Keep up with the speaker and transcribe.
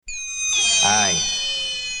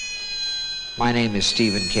My name is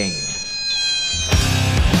Stephen King.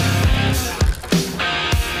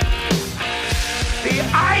 The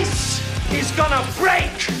ice is gonna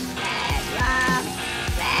break!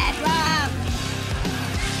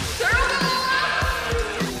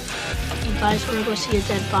 You guys want to go see a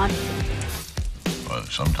dead body? Well,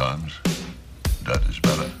 sometimes that is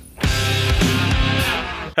better.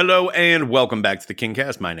 Hello and welcome back to the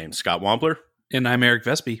Kingcast. My name's Scott Wampler. And I'm Eric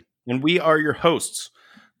Vespe. And we are your hosts.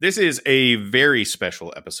 This is a very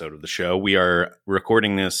special episode of the show. We are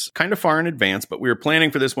recording this kind of far in advance, but we were planning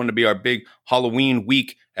for this one to be our big Halloween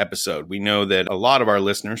week episode. We know that a lot of our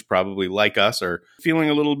listeners, probably like us, are feeling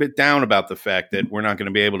a little bit down about the fact that we're not going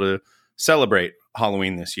to be able to celebrate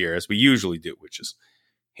Halloween this year as we usually do, which is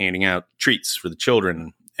handing out treats for the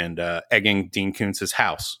children and egging Dean Kuntz's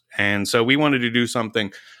house. And so we wanted to do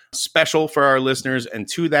something special for our listeners. And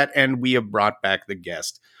to that end, we have brought back the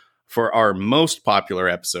guest for our most popular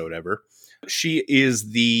episode ever. She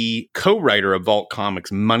is the co-writer of Vault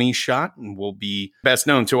Comics' Money Shot and will be best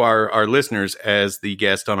known to our listeners as the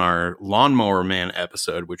guest on our Lawnmower Man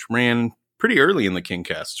episode, which ran pretty early in the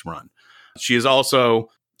Kingcast's run. She is also,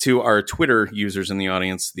 to our Twitter users in the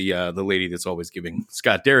audience, the lady that's always giving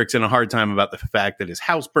Scott Derrickson a hard time about the fact that his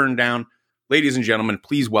house burned down. Ladies and gentlemen,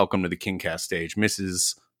 please welcome to the Kingcast stage,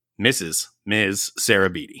 Ms. Sarah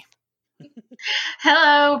Beattie.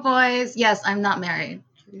 Hello, boys. Yes, I'm not married.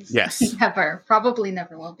 Yes. Never. Probably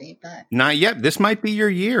never will be, but not yet. This might be your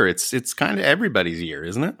year. It's kind of everybody's year,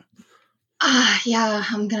 isn't it? Yeah,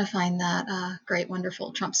 I'm going to find that great,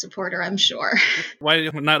 wonderful Trump supporter, I'm sure.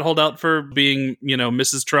 Why not hold out for being,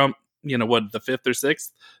 Mrs. Trump, the 5th or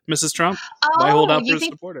 6th Mrs. Trump? Why hold out for a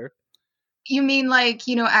supporter? You mean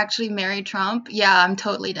actually marry Trump? Yeah, I'm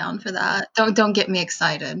totally down for that. Don't get me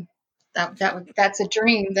excited. That's a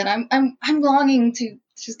dream that I'm longing to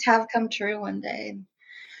just have come true one day.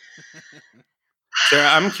 Sarah,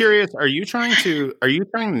 I'm curious, are you trying to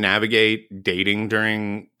navigate dating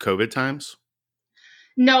during COVID times?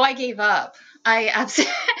 No, I gave up. I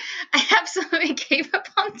absolutely gave up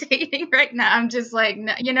on dating right now. I'm just like,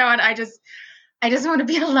 no, you know what? I just want to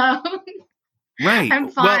be alone. Right. I'm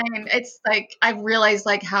fine. Well, it's like I realized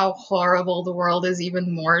how horrible the world is,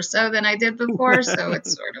 even more so than I did before. So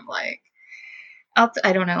it's sort of like,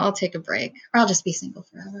 I don't know. I'll take a break, or I'll just be single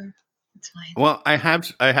forever. It's fine. Well, I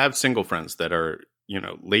have single friends that are,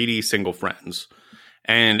 lady single friends,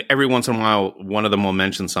 and every once in a while, one of them will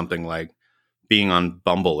mention something like being on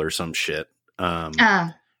Bumble or some shit. And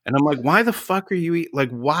I'm like, why the fuck are you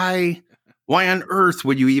why on earth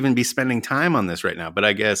would you even be spending time on this right now? But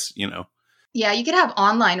I guess, Yeah, you could have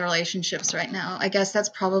online relationships right now. I guess that's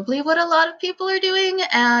probably what a lot of people are doing.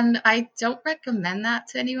 And I don't recommend that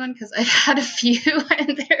to anyone because I've had a few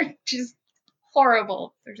and they're just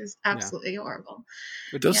horrible. They're just absolutely horrible.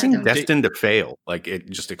 It does seem destined to fail. Like it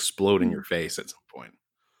just explode in your face at some point.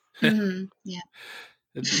 Mm-hmm. Yeah.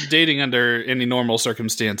 Dating under any normal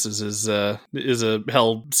circumstances is a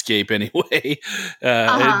hellscape anyway.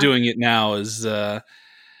 Doing it now is...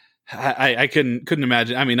 I couldn't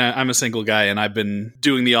imagine. I mean, I'm a single guy and I've been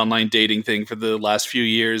doing the online dating thing for the last few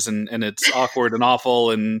years and it's awkward and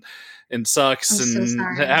awful and sucks. I'm so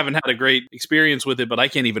sorry. I haven't had a great experience with it, but I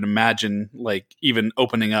can't even imagine even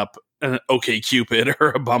opening up an OkCupid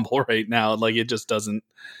or a Bumble right now. It just doesn't,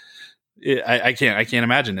 I can't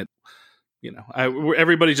imagine it.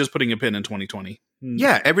 Everybody's just putting a pin in 2020.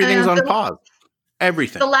 Yeah. Everything's on pause.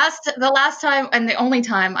 Everything. The last time and the only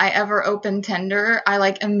time I ever opened Tinder,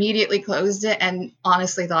 I immediately closed it and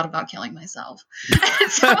honestly thought about killing myself.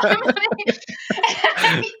 So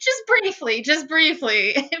just briefly,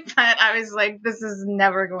 but I was like, this is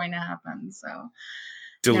never going to happen. So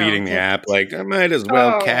deleting the app, I might as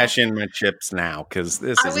well cash in my chips now because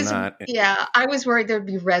this is not. Yeah, I was worried there'd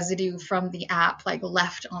be residue from the app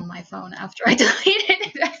left on my phone after I deleted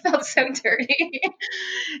it. I felt so dirty.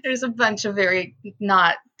 There's a bunch of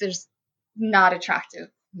not attractive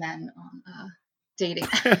men on dating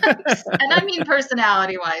apps. And I mean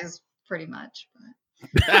personality wise, pretty much.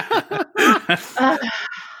 But.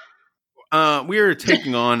 We are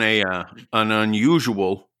taking on an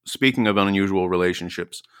unusual. Speaking of unusual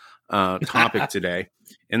relationships, topic today,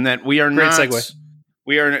 in that we are Great not. Segue.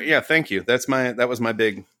 We are. Yeah, thank you. That was my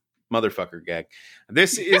big motherfucker gag.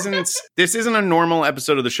 This isn't a normal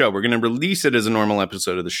episode of the show. We're going to release it as a normal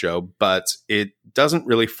episode of the show, but it doesn't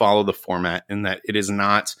really follow the format in that it is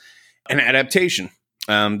not an adaptation.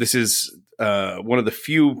 This is one of the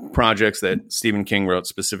few projects that Stephen King wrote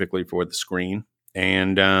specifically for the screen,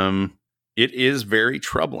 and it is very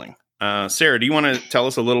troubling. Sarah, do you want to tell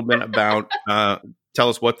us a little bit about, tell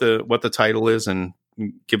us what the title is and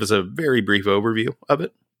give us a very brief overview of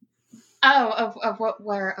it? Of what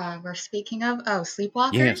we're speaking of? Oh,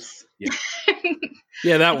 Sleepwalkers. Yes.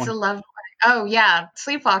 Yeah, that It's one. a love. Oh yeah,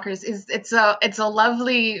 Sleepwalkers is it's a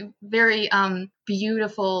lovely, very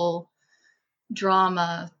beautiful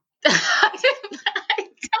drama.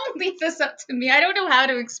 Don't leave this up to me. I don't know how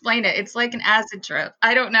to explain it. It's like an acid trip.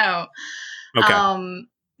 I don't know. Okay.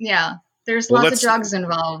 Yeah. There's Well, lots of drugs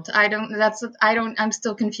involved. I'm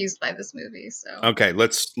still confused by this movie. So Okay,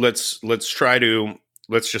 let's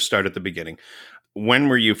just start at the beginning. When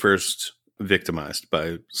were you first victimized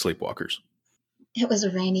by Sleepwalkers? it was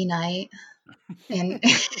a rainy night in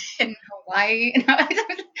in Hawaii.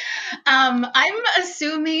 I'm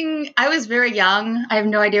assuming I was very young. I have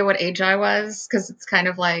no idea what age I was because it's kind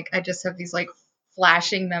of like I just have these like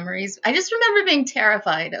flashing memories. I just remember being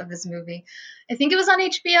terrified of this movie. I think it was on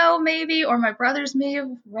HBO maybe, or my brothers may have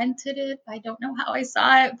rented it. I don't know how I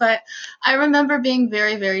saw it, but I remember being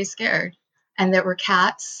very, very scared. And there were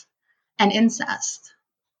cats and incest.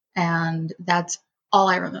 And that's all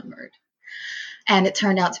I remembered. And it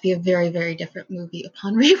turned out to be a very, very different movie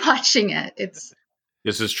upon rewatching it. It's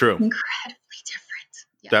This is true. incredibly different.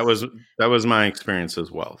 Yes. That was my experience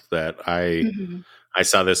as well. That I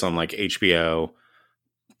saw this on like HBO,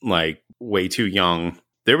 like way too young.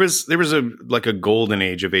 There was a golden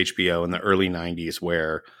age of HBO in the early 90s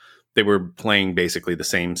where they were playing basically the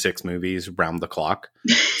same 6 movies round the clock.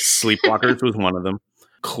 Sleepwalkers was one of them.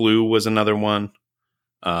 Clue was another one.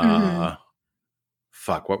 Fuck,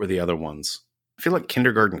 what were the other ones? I feel like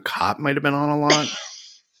Kindergarten Cop might have been on a lot.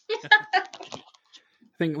 I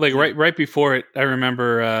think like right before it, I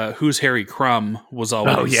remember Who's Harry Crumb was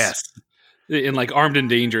always. Oh yes, in like Armed and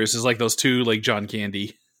Dangerous is like those two like John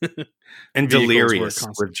Candy and vehicles Delirious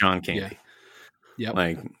were with John Candy. Yeah,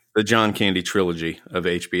 like the John Candy trilogy of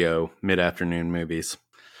HBO mid-afternoon movies.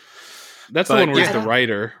 That's the one where he's the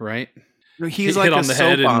writer, right? He's hit like on the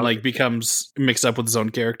head and like becomes mixed up with his own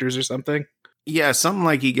characters or something. Yeah, something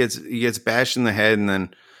like he gets bashed in the head and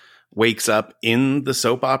then wakes up in the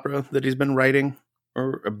soap opera that he's been writing.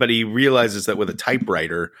 But he realizes that with a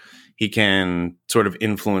typewriter, he can sort of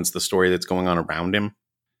influence the story that's going on around him.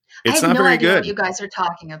 It's not very good. I have no idea what you guys are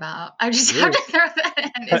talking about. I just have to throw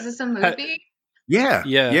that in. Is this a movie? Yeah.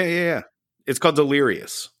 It's called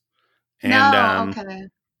Delirious, and okay.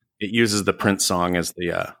 It uses the Prince song as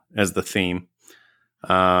the theme,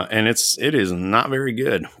 and it is not very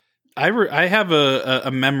good. I have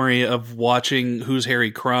a memory of watching Who's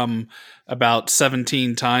Harry Crumb about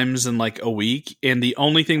 17 times in like a week. And the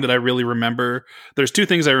only thing that I really remember, there's 2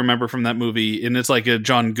 things I remember from that movie. And it's like a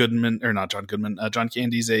John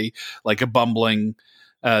Candy's a bumbling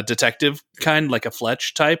detective kind, like a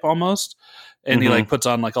Fletch type almost. And he like puts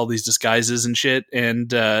on like all these disguises and shit. And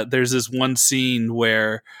there's this one scene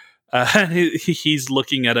where he's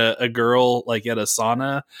looking at a girl like at a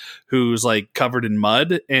sauna who's like covered in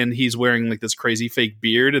mud, and he's wearing like this crazy fake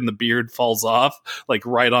beard, and the beard falls off like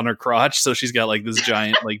right on her crotch, so she's got like this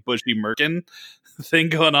giant like bushy merkin thing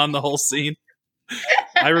going on the whole scene.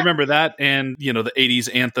 I remember that, and the 80s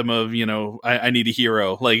anthem of I Need a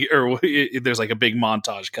Hero, there's like a big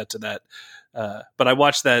montage cut to that, but I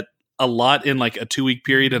watched that a lot in like a 2-week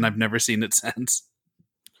period, and I've never seen it since.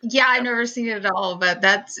 Yeah, I've never seen it at all, but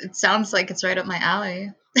it sounds like it's right up my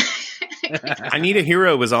alley. I Need a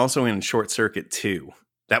Hero was also in Short Circuit 2.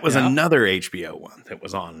 That was another HBO one that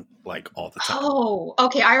was on like all the time. Oh,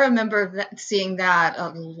 okay. I remember seeing that a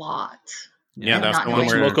lot. Yeah, that's the one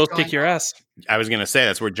where Locos kick your ass. I was going to say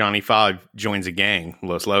that's where Johnny Five joins a gang,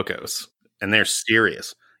 Los Locos, and they're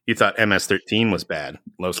serious. You thought MS-13 was bad.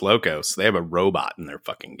 Los Locos, they have a robot in their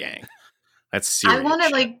fucking gang. That's serious. I want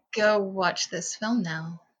to go watch this film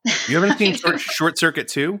now. You haven't seen Short Circuit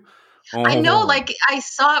 2? Oh. I know, I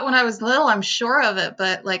saw it when I was little. I'm sure of it,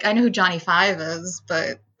 but I know who Johnny Five is,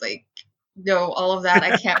 but no, all of that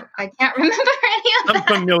I can't remember any of that.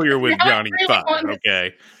 I'm familiar with Johnny Five.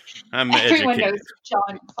 Okay, I'm everyone educated. knows who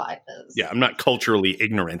Johnny Five is. Yeah, I'm not culturally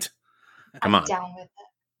ignorant. Come on, down with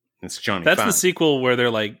it. It's Johnny. That's Five. the sequel where they're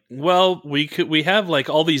like, well, we have like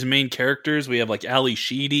all these main characters. We have like Ali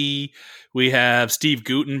Sheedy. We have Steve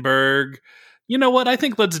Guttenberg. You know what? I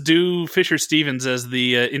think let's do Fisher Stevens as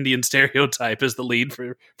the Indian stereotype as the lead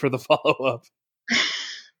for the follow up.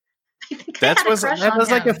 That was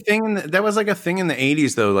like a thing. That was like a thing in the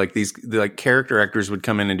 80s, though. Like these character actors would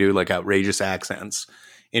come in and do like outrageous accents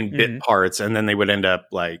in bit parts, and then they would end up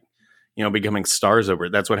becoming stars over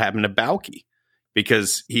it. That's what happened to Balky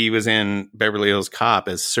because he was in Beverly Hills Cop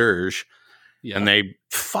as Serge, and they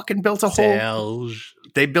fucking built a whole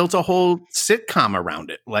sitcom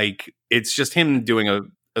around it. Like it's just him doing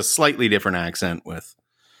a slightly different accent with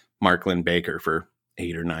Mark Lynn Baker for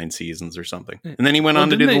 8 or 9 seasons or something. And then he went on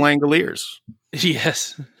to do the Langoliers.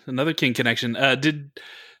 Yes, another King connection.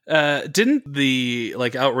 Didn't the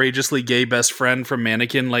like outrageously gay best friend from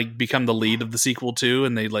Mannequin like become the lead of the sequel too,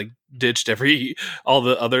 and they like ditched all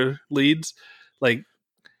the other leads? Like,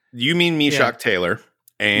 you mean Meshack Taylor?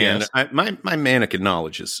 And yes. my Mannequin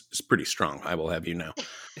knowledge is pretty strong, I will have you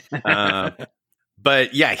know.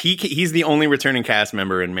 But yeah, he's the only returning cast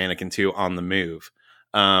member in Mannequin 2 on the move.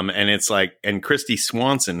 And it's like, and Christy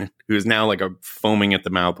Swanson, who is now like a foaming at the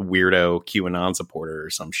mouth weirdo QAnon supporter or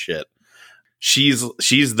some shit. She's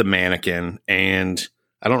the Mannequin, and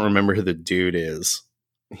I don't remember who the dude is.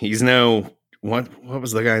 He's what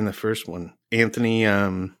was the guy in the first one? Anthony,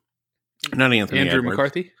 not Anthony. Andrew Edwards.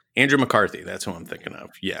 McCarthy. Andrew McCarthy. That's who I'm thinking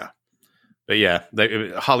of. Yeah, but yeah,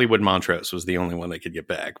 Hollywood Montrose was the only one they could get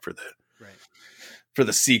back for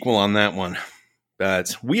the sequel on that one.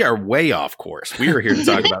 But we are way off course. We are here to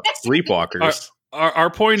talk about Sleepwalkers. Our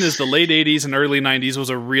point is the late 80s and early 90s was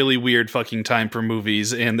a really weird fucking time for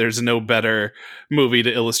movies, and there's no better movie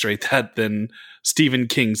to illustrate that than Stephen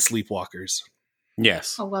King's Sleepwalkers.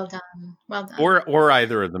 Yes. Oh, well done. Well done. Or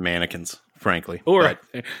either of the Mannequins, frankly. Or I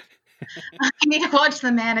need to watch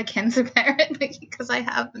the Mannequins apparently because I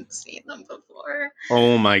haven't seen them before.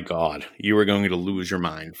 Oh my God. You are going to lose your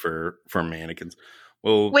mind for Mannequins.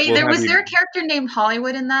 Well, wait, was there a character named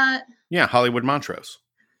Hollywood in that? Yeah, Hollywood Montrose.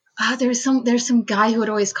 There's some guy who would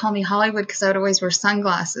always call me Hollywood because I would always wear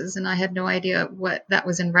sunglasses, and I had no idea what that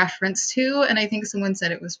was in reference to. And I think someone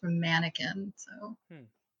said it was from Mannequin. So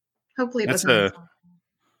hopefully it wasn't.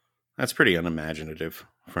 That's pretty unimaginative,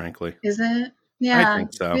 frankly. Is it? Yeah, I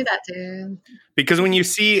think so. Maybe that dude. Because when you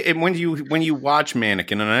see it, when you watch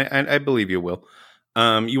Mannequin, and I believe you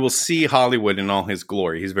will see Hollywood in all his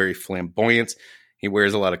glory. He's very flamboyant. He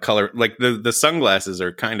wears a lot of color. Like the sunglasses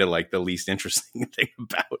are kind of like the least interesting thing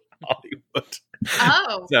about Hollywood.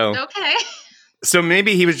 Oh, so, okay. So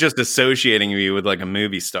maybe he was just associating you with like a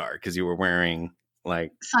movie star because you were wearing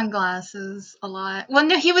like sunglasses a lot. Well,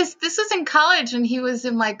 no, this was in college, and he was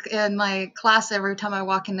in my class. Every time I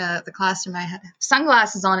walk into the classroom, I had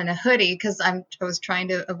sunglasses on and a hoodie because I was trying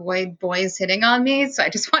to avoid boys hitting on me. So I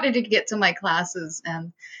just wanted to get to my classes,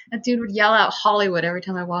 and that dude would yell out Hollywood every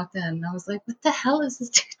time I walked in. And I was like, what the hell is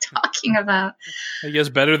this dude talking about? I guess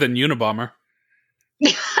better than Unabomber.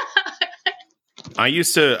 I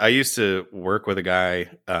used to work with a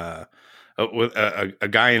guy, with a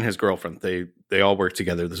guy and his girlfriend. They all worked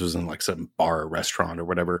together. This was in like some bar or restaurant or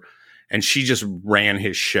whatever. And she just ran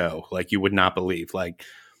his show like you would not believe, like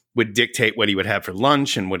would dictate what he would have for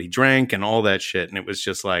lunch and what he drank and all that shit. And it was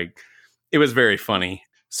just like, it was very funny.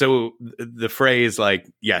 So the phrase like,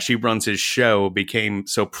 yeah, she runs his show became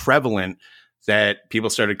so prevalent that people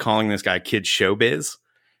started calling this guy Kid Showbiz.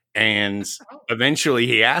 And eventually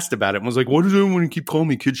he asked about it and was like, what does everyone keep calling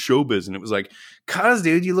me Kid Showbiz? And it was like, cause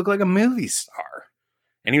dude, you look like a movie star.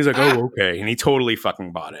 And he was like, oh, okay. And he totally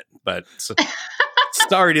fucking bought it. But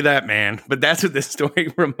sorry to that man. But that's what this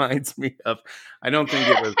story reminds me of. I don't think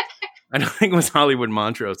it was Hollywood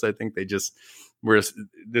Montrose. I think they just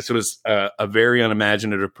this was a very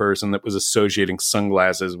unimaginative person that was associating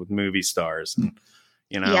sunglasses with movie stars. And,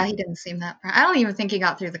 yeah, he didn't seem that proud. I don't even think he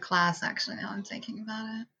got through the class, actually, now I'm thinking about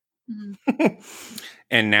it. Mm-hmm.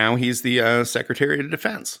 And now he's the Secretary of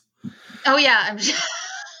Defense. Oh, yeah. I'm sure.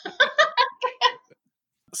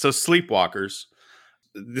 So Sleepwalkers,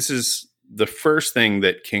 this is the first thing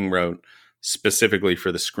that King wrote specifically for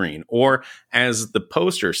the screen, or as the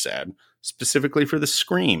poster said, specifically for the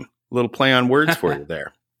screen. A little play on words for you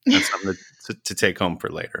there. That's something to take home for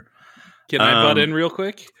later. Can I butt in real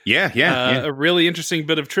quick? Yeah. A really interesting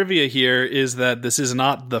bit of trivia here is that this is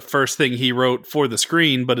not the first thing he wrote for the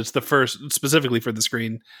screen, but it's the first specifically for the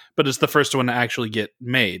screen, but it's the first one to actually get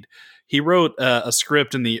made. He wrote a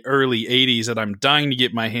script in the early 80s that I'm dying to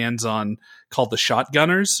get my hands on called The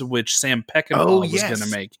Shotgunners, which Sam Peckinpah was going to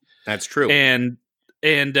make. That's true. And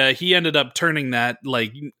he ended up turning that,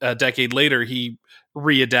 like a decade later, he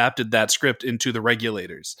readapted that script into The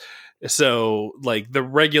Regulators. So, like, The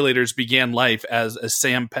Regulators began life as a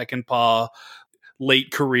Sam Peckinpah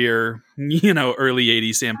late career, early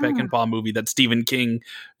 80s Sam Peckinpah movie that Stephen King,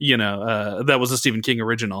 that was a Stephen King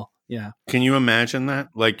original. Yeah. Can you imagine that?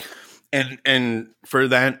 Like, and for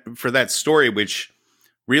that story, which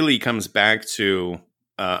really comes back to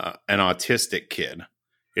an autistic kid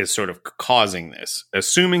is sort of causing this,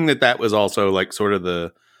 assuming that was also like sort of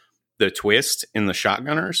the twist in The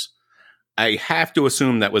Shotgunners. I have to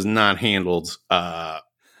assume that was not handled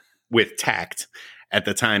with tact at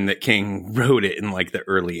the time that King wrote it in like the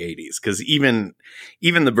early 80s. Because even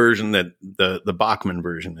the version that the Bachman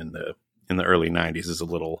version in the early 90s is a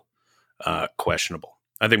little questionable.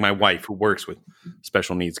 I think my wife, who works with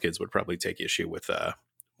special needs kids, would probably take issue with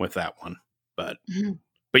that one. But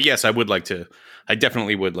yes, I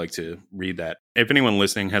definitely would like to read that. If anyone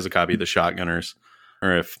listening has a copy of The Shotgunners,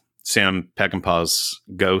 or if Sam Peckinpah's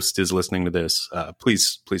ghost is listening to this,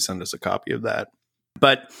 please send us a copy of that.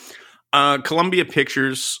 But Columbia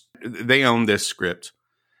Pictures, they own this script,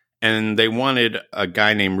 and they wanted a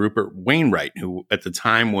guy named Rupert Wainwright, who at the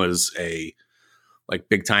time was a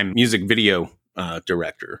big time music video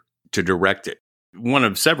director, to direct it. One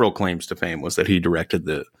of several claims to fame was that he directed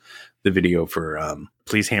the video for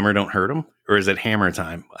Please Hammer Don't Hurt Him, or is it Hammer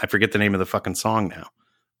Time? I forget the name of the fucking song now,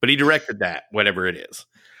 but he directed that, whatever it is.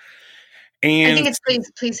 And I think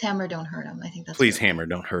it's Please Hammer Don't Hurt Him. I think that's Please Hammer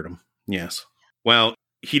Don't Hurt Him. Yes. Well,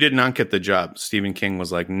 he did not get the job. Stephen King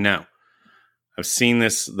was like, no. I've seen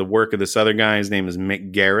the work of this other guy. His name is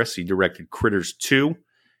Mick Garris. He directed Critters 2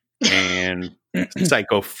 and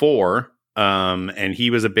Psycho 4. And he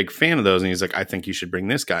was a big fan of those. And he's like, I think you should bring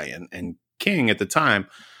this guy in. And King at the time,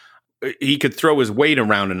 he could throw his weight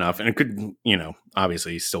around enough, and it could,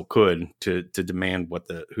 obviously he still could, to demand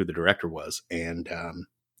who the director was. And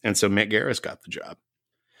so Mick Garris got the job.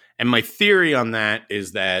 And my theory on that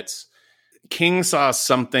is that King saw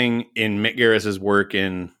something in Mick Garris's work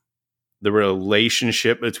in the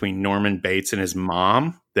relationship between Norman Bates and his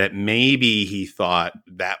mom that maybe he thought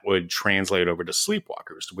that would translate over to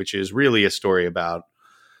Sleepwalkers, which is really a story about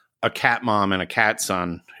a cat mom and a cat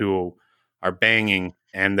son who are banging,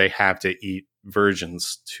 and they have to eat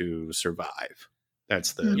virgins to survive.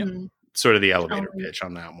 That's the sort of the elevator pitch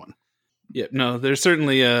on that one. Yeah, no, there's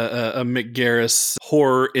certainly a Mick Garris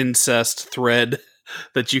horror incest thread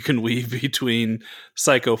that you can weave between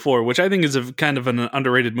Psycho 4, which I think is a kind of an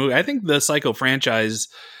underrated movie. I think the Psycho franchise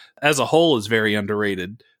as a whole is very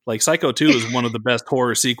underrated. Like Psycho 2 is one of the best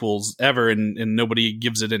horror sequels ever, and nobody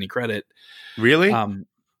gives it any credit. Really? I've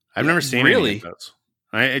never seen any of those.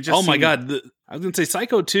 My God. I was going to say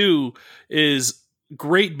Psycho 2 is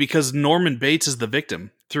great because Norman Bates is the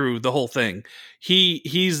victim through the whole thing.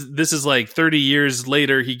 This is like 30 years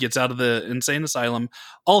later, he gets out of the insane asylum.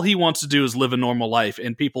 All he wants to do is live a normal life,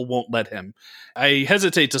 and people won't let him. I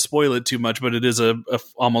hesitate to spoil it too much, but it is a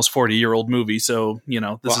almost 40-year-old movie, so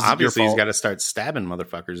this is obviously your fault. He's got to start stabbing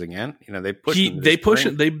motherfuckers again. They push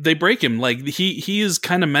him. They break him. Like he is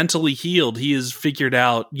kind of mentally healed. He has figured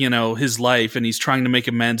out his life, and he's trying to make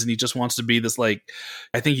amends, and he just wants to be this, like,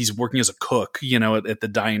 I think he's working as a cook at the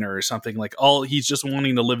diner or something. Like he's just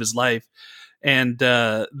wanting to live his life. And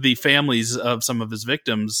the families of some of his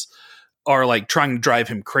victims are like trying to drive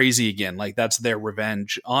him crazy again. Like that's their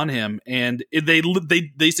revenge on him. And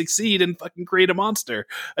they succeed and fucking create a monster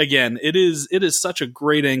again. It is such a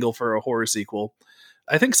great angle for a horror sequel.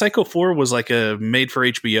 I think Psycho 4 was like a made for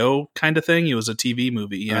HBO kind of thing. It was a TV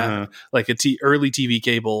movie. Yeah. Like early TV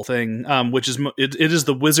cable thing. Which is, it is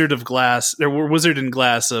the Wizard of Glass. There were Wizard in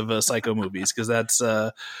Glass of Psycho movies. Cause that's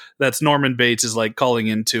Norman Bates is like calling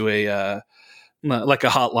into like a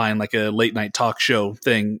hotline, like a late night talk show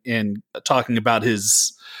thing, and talking about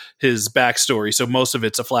his backstory. So most of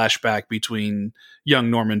it's a flashback between young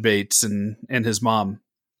Norman Bates and his mom.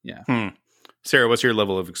 Yeah. Sarah, what's your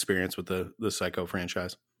level of experience with the Psycho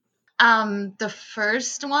franchise? The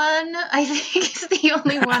first one, I think, is the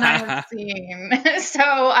only one I have seen. So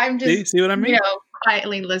I'm just see what I mean?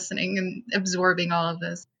 Quietly listening and absorbing all of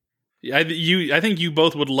this. I think you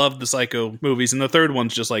both would love the Psycho movies, and the third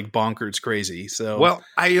one's just like bonkers crazy. So, well,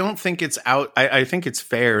 I don't think it's out. I think it's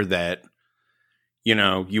fair that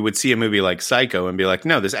you would see a movie like Psycho and be like,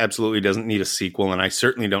 no, this absolutely doesn't need a sequel, and I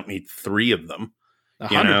certainly don't need 3 of them.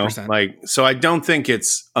 100%. So I don't think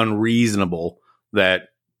it's unreasonable that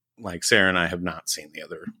like Sarah and I have not seen the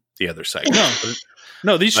other Psycho.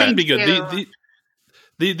 No, these shouldn't be good.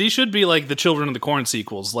 These should be like the Children of the Corn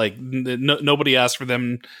sequels. Like nobody asked for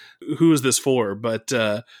them. Who is this for? But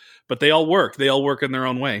they all work. They all work in their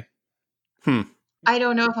own way. I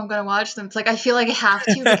don't know if I'm going to watch them. It's like I feel like I have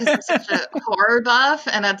to because I'm such a horror buff,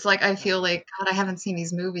 and it's like I feel like God, I haven't seen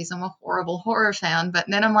these movies. I'm a horrible horror fan, but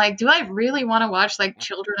then I'm like, do I really want to watch like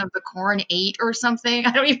Children of the Corn 8 or something?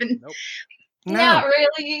 I don't even. Nope. Not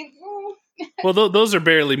really. Well, those are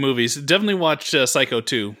barely movies. Definitely watch Psycho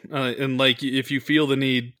 2. And like, if you feel the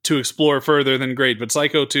need to explore further, then great. But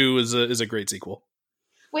Psycho 2 is a great sequel.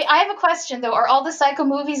 Wait, I have a question though. Are all the Psycho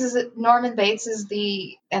movies, is it Norman Bates is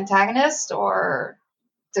the antagonist, or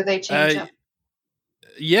do they change him?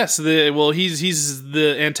 Yes. He's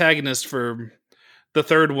the antagonist for the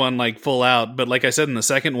third one, like full out. But like I said, in the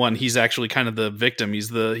second one, he's actually kind of the victim. He's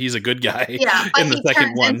a good guy. Yeah, in the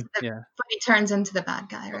second one. But he turns into the bad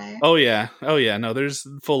guy, right? Oh yeah. No, there's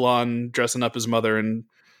full on dressing up his mother and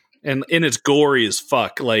and it's gory as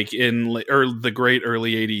fuck, like in the great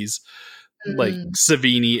early 80s, like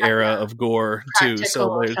Savini era of gore too.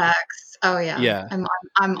 So Practical effects. Oh yeah.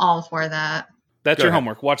 I'm all for that. That's your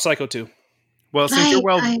homework. Watch Psycho 2. Well, since you're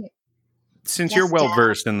well Dad.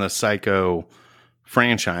 versed in the Psycho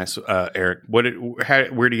franchise, Eric, where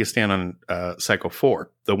do you stand on Psycho 4,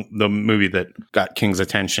 the movie that got King's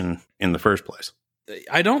attention in the first place?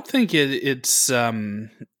 I don't think it's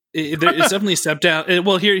definitely a step down.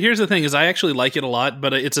 Well, here's the thing: is I actually like it a lot,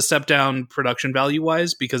 but it's a step down production value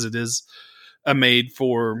wise because it is a made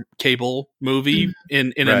for cable movie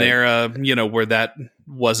in an era, where that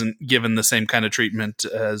wasn't given the same kind of treatment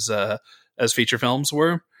as feature films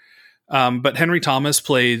were. But Henry Thomas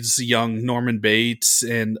plays young Norman Bates,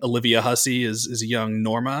 and Olivia Hussey is young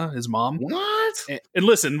Norma, his mom. What? And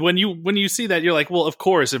listen, when you see that, you're like, well, of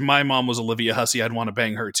course, if my mom was Olivia Hussey, I'd want to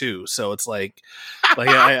bang her too. So it's like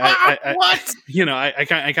I What? I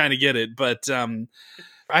kind of get it, but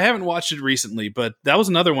I haven't watched it recently. But that was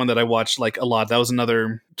another one that I watched like a lot. That was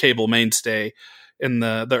another cable mainstay in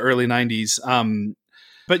the early 90s.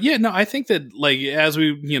 But yeah, no, I think that like as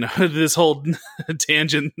we, this whole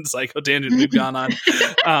psycho tangent we've gone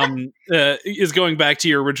on is going back to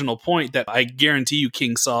your original point that I guarantee you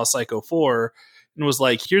King saw Psycho 4 and was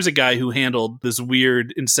like, here's a guy who handled this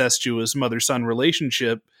weird incestuous mother-son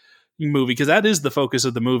relationship movie, because that is the focus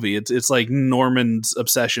of the movie. It's like Norman's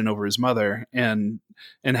obsession over his mother and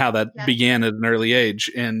how that began at an early age.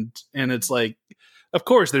 And it's like, of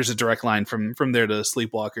course, there's a direct line from there to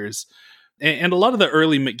Sleepwalkers. And a lot of the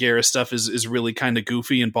early McGarris stuff is really kind of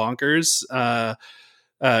goofy and bonkers.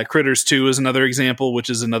 Critters 2 is another example, which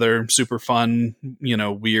is another super fun,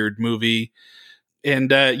 weird movie.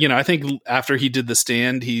 And, I think after he did The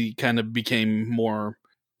Stand, he kind of became more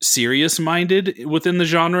serious minded within the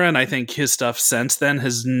genre. And I think his stuff since then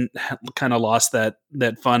has kind of lost that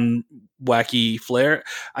fun, wacky flair.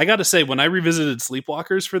 I got to say, when I revisited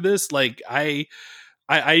Sleepwalkers for this, like I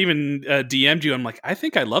even DM'd you. I'm like, I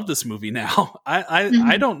think I love this movie now.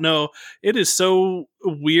 I don't know. It is so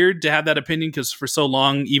weird to have that opinion because for so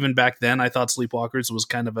long, even back then, I thought Sleepwalkers was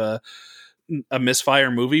kind of a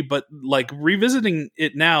misfire movie. But like revisiting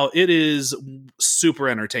it now, it is super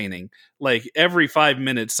entertaining. Like every 5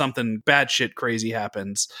 minutes, something batshit crazy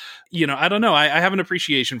happens. I don't know. I have an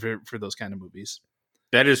appreciation for those kind of movies.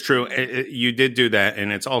 That is true. You did do that.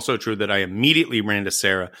 And it's also true that I immediately ran to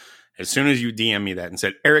Sarah as soon as you DM me that and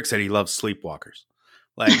said, Eric said he loves Sleepwalkers.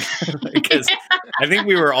 Like, because I think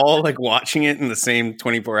we were all like watching it in the same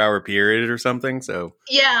 24-hour period or something. So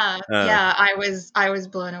I was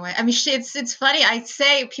blown away. I mean, it's funny.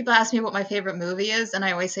 People ask me what my favorite movie is, and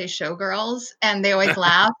I always say Showgirls, and they always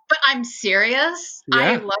laugh. But I'm serious. Yeah.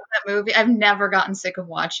 I love that movie. I've never gotten sick of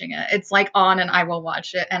watching it. It's like on, and I will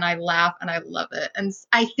watch it, and I laugh, and I love it. And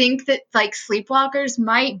I think that like Sleepwalkers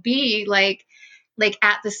might be like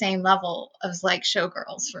at the same level as like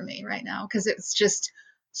Showgirls for me right now, because it's just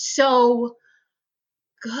so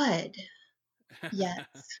good. Yes.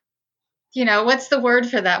 What's the word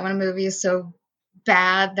for that when a movie is so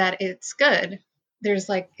bad that it's good? There's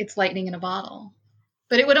like, it's lightning in a bottle.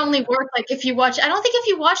 But it would only work like if you watch. I don't think if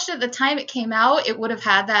you watched it at the time it came out, it would have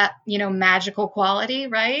had that, magical quality,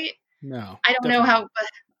 right? No. I don't know how.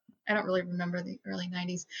 I don't really remember the early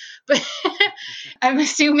 90s, but I'm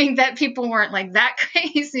assuming that people weren't like that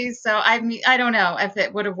crazy. So I don't know if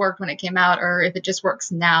it would have worked when it came out or if it just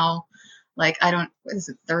works now. Like, is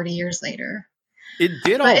it 30 years later? It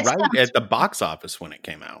did all right at the box office when it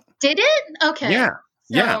came out. Did it? Okay. Yeah.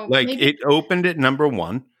 So yeah. Like it opened at number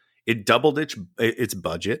 1. It doubled its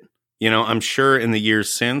budget. I'm sure in the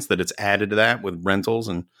years since that it's added to that with rentals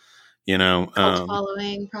and, cult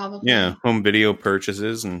following probably. Yeah, home video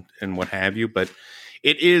purchases and what have you. But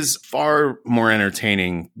it is far more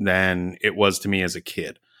entertaining than it was to me as a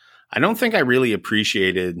kid. I don't think I really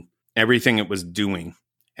appreciated everything it was doing.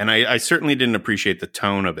 And I certainly didn't appreciate the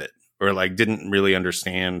tone of it or like didn't really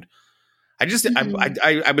understand. I just,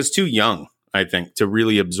 I was too young, I think, to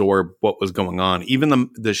really absorb what was going on. Even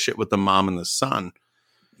the shit with the mom and the son.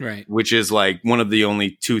 Right. Which is like one of the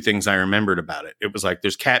only 2 things I remembered about it. It was like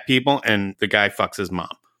there's cat people and the guy fucks his mom.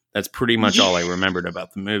 That's pretty much all I remembered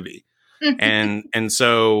about the movie. And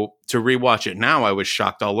so to rewatch it now, I was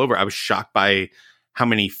shocked all over. I was shocked by how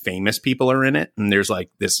many famous people are in it. And there's like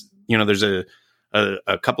this, there's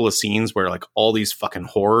a couple of scenes where like all these fucking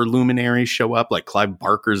horror luminaries show up, like Clive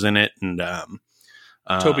Barker's in it and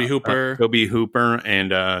Toby Hooper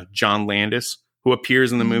and John Landis, who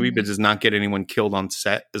appears in the movie but does not get anyone killed on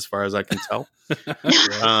set, as far as I can tell.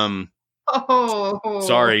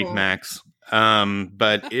 Sorry, Max.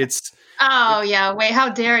 But it's Oh yeah, wait, how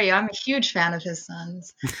dare you? I'm a huge fan of his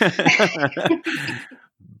sons.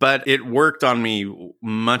 but it worked on me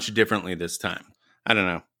much differently this time. I don't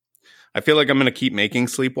know. I feel like I'm going to keep making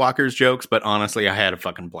Sleepwalkers jokes, but honestly, I had a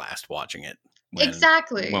fucking blast watching it.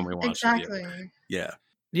 Exactly. When we watched it. Yeah.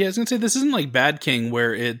 Yeah, I was gonna say this isn't like Bad King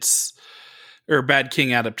where it's or Bad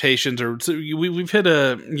King adaptations or so we've hit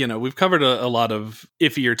we've covered a lot of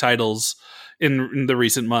iffier titles in the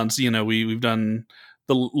recent months. We've done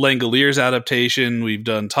the Langoliers adaptation, we've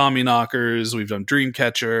done Tommyknockers, we've done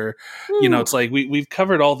Dreamcatcher. Ooh. It's like we've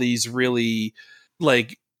covered all these really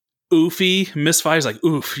like oofy misfires. Like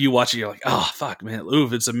oof, you watch it, you're like, oh fuck, man,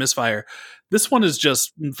 oof, it's a misfire. This one is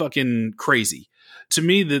just fucking crazy. To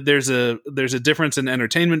me, there's a difference in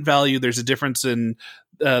entertainment value. There's a difference in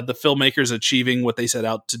the filmmakers achieving what they set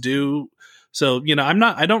out to do. So,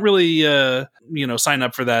 I don't really, sign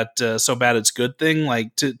up for that so bad it's good thing.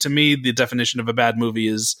 Like to me, the definition of a bad movie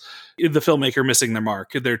is the filmmaker missing their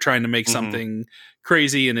mark. They're trying to make something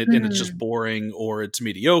crazy and it's just boring, or it's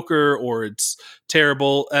mediocre, or it's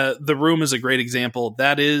terrible. The Room is a great example.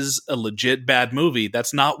 That is a legit bad movie.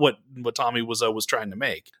 That's not what Tommy Wiseau was trying to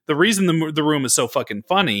make. The reason the Room is so fucking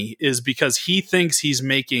funny is because he thinks he's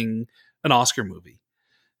making an Oscar movie.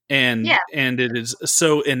 And it is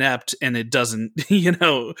so inept and it doesn't,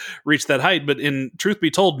 reach that height. But in truth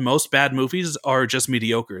be told, most bad movies are just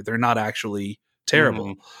mediocre. They're not actually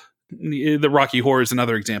terrible. The Rocky Horror is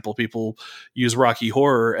another example. People use Rocky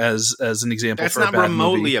Horror as an example. That's for not a bad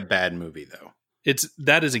remotely movie. a bad movie, though.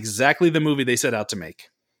 That is exactly the movie they set out to make.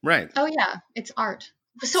 Right. Oh yeah, it's art.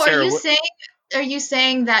 So Sarah, are you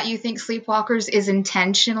saying that you think Sleepwalkers is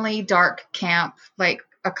intentionally dark camp, like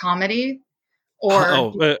a comedy? Or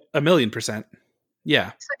 1,000,000%.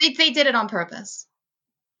 Yeah. So they did it on purpose.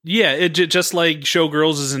 Yeah, it just like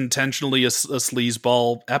Showgirls is intentionally a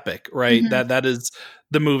sleazeball epic, right? That is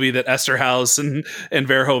the movie that Esterhaus and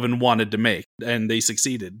Verhoeven wanted to make, and they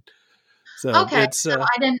succeeded. So okay, so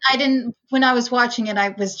I didn't. When I was watching it, I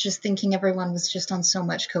was just thinking everyone was just on so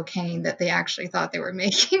much cocaine that they actually thought they were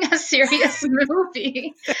making a serious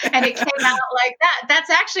movie, and it came out like that. That's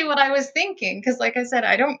actually what I was thinking, because, like I said,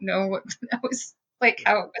 I don't know what that was like,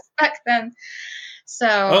 how it was back then.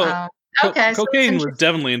 So, okay, cocaine was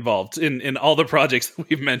definitely involved in all the projects that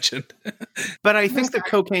we've mentioned. But I think the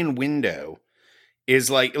cocaine window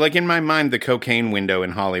is like in my mind, the cocaine window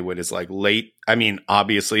in Hollywood is like late. I mean,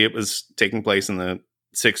 obviously it was taking place in the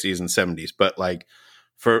 60s and 70s, but like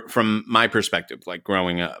from my perspective, like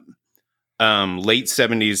growing up, late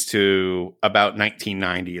 70s to about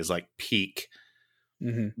 1990 is like peak.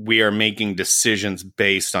 We are making decisions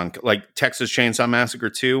based on like Texas Chainsaw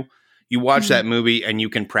Massacre 2. You watch that movie and you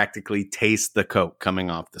can practically taste the coke coming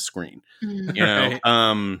off the screen.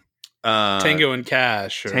 Tango and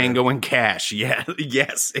Cash. Tango and Cash. Yeah.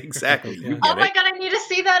 Yes, exactly. Oh my God, I need to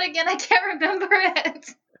see that again. I can't remember it.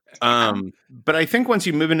 But I think once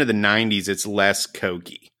you move into the 90s, it's less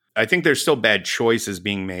cokey. I think there's still bad choices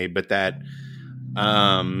being made, but that,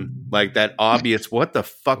 like that obvious, what the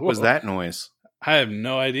fuck was that noise? I have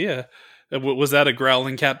no idea. Was that a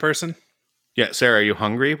growling cat person? Yeah, Sarah, are you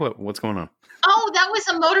hungry? What's going on? Oh, that was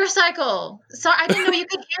a motorcycle. Sorry, I didn't know you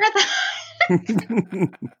could hear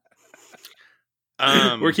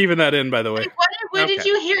that. We're keeping that in, by the way. What did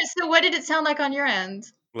you hear? So what did it sound like on your end?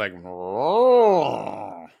 Like,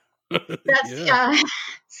 that's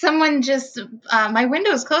someone just my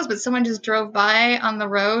window is closed, but someone just drove by on the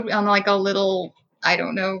road on like a little, I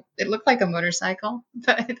don't know, it looked like a motorcycle,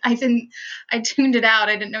 but I tuned it out.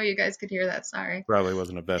 I didn't know you guys could hear that. Sorry. Probably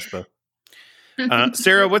wasn't a Vespa.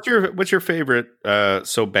 Sarah, what's your favorite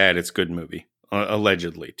so bad it's good movie?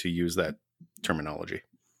 Allegedly, to use that terminology.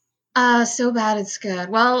 So bad it's good.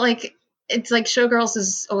 Well, like it's like Showgirls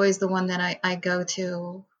is always the one that I go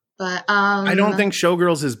to, but I don't think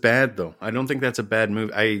Showgirls is bad though. I don't think that's a bad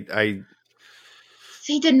movie.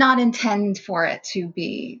 He did not intend for it to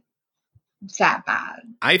be that bad.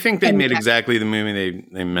 I think they made exactly the movie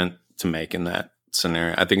they meant to make in that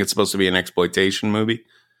scenario. I think it's supposed to be an exploitation movie.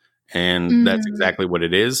 And that's exactly what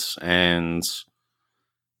it is. And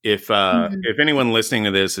if anyone listening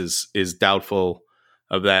to this is doubtful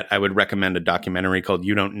of that, I would recommend a documentary called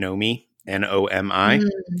 "You Don't Know Me," NOMI.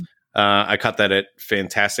 I caught that at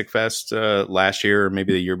Fantastic Fest last year or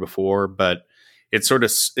maybe the year before, but it sort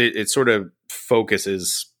of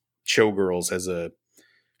focuses Showgirls as a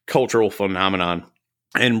cultural phenomenon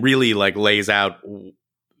and really like lays out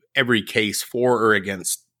every case for or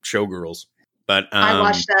against Showgirls. But I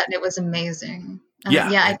watched that and it was amazing.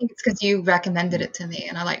 Yeah, I think it's because you recommended it to me,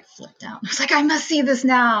 and I like flipped out. I was like, I must see this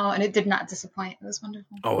now, and it did not disappoint. It was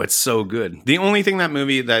wonderful. Oh, it's so good. The only thing that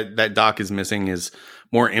movie that doc is missing is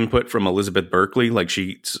more input from Elizabeth Berkley. Like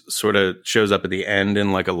she sort of shows up at the end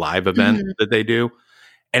in like a live event that they do,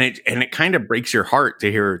 and it kind of breaks your heart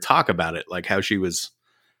to hear her talk about it, like how she was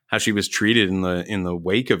treated in the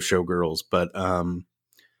wake of Showgirls. But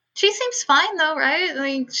she seems fine though, right?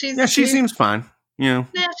 Like she seems fine. Yeah,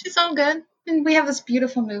 she's all good. And we have this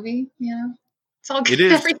beautiful movie, it's all good. It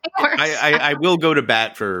is. Everything works. I will go to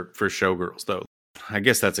bat for Showgirls, though. I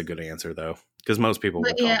guess that's a good answer, though, because most people.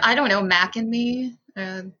 But I don't know, Mac and Me.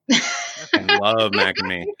 I love Mac and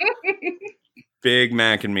Me. Big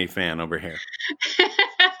Mac and Me fan over here.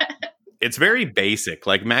 It's very basic.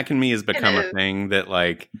 Like Mac and Me has become a thing that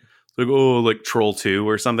like Troll 2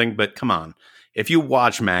 or something. But come on, if you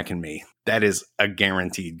watch Mac and Me, that is a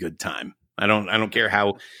guaranteed good time. I don't care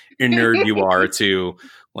how inured you are to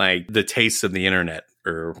like the tastes of the internet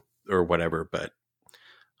or whatever, but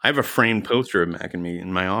I have a framed poster of Mac and Me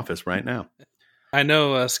in my office right now. I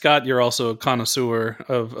know, Scott, you're also a connoisseur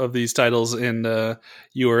of these titles, and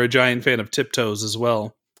you are a giant fan of Tiptoes as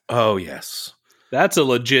well. Oh, yes. That's a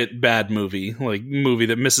legit bad movie, like movie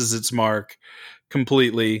that misses its mark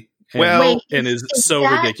completely. And is so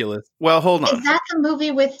ridiculous. Well, hold on. Is that the movie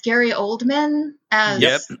with Gary Oldman as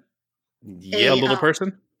a little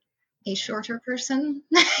person? A shorter person?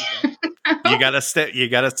 You gotta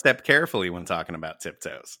step carefully when talking about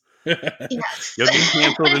Tiptoes. Yes. You'll get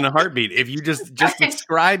canceled in a heartbeat. If you just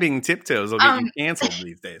describing Tiptoes will get you canceled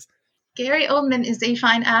these days. Gary Oldman is a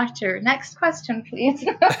fine actor. Next question, please.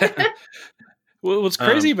 Well, what's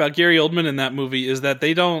crazy about Gary Oldman in that movie is that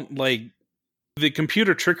they don't like the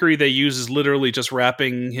computer trickery they use is literally just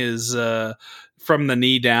wrapping his from the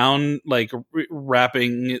knee down, like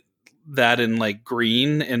wrapping that in like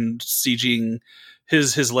green and CGing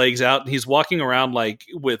his legs out, and he's walking around like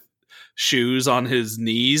with shoes on his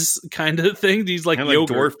knees, kind of thing. He's like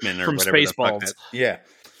Yogurt from Spaceballs. Yeah.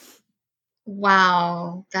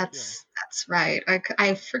 Wow, that's right.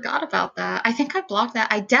 I forgot about that. I think I blocked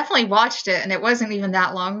that. I definitely watched it, and it wasn't even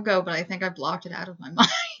that long ago, but I think I blocked it out of my mind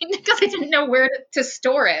because I didn't know where to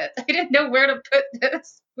store it. I didn't know where to put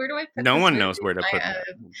this. Where do I put No this one knows where to put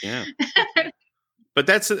it. Yeah. But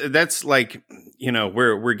that's like,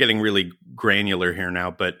 we're getting really granular here now,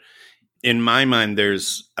 but in my mind there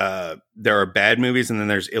are bad movies and then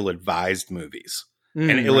there's ill-advised movies.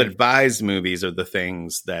 And ill-advised movies are the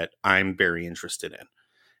things that I'm very interested in.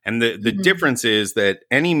 And the difference is that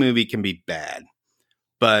any movie can be bad,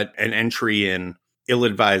 but an entry in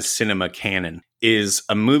ill-advised cinema canon is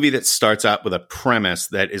a movie that starts out with a premise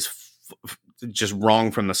that is just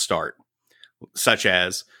wrong from the start, such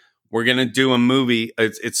as we're going to do a movie.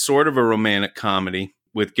 It's sort of a romantic comedy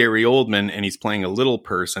with Gary Oldman, and he's playing a little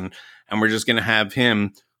person, and we're just going to have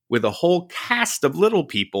him with a whole cast of little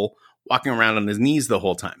people walking around on his knees the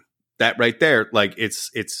whole time. That right there, like it's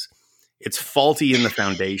faulty in the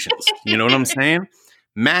foundations. You know what I'm saying?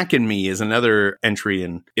 Mac and Me is another entry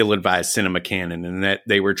in ill-advised cinema canon, in that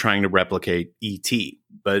they were trying to replicate E.T.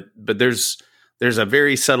 But there's a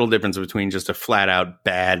very subtle difference between just a flat-out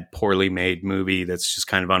bad, poorly made movie that's just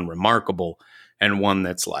kind of unremarkable and one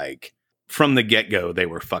that's like, from the get-go, they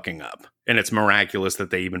were fucking up. And it's miraculous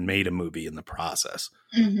that they even made a movie in the process.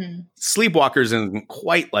 Mm-hmm. Sleepwalkers isn't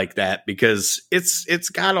quite like that because it's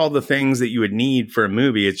got all the things that you would need for a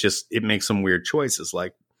movie. It's just, it makes some weird choices,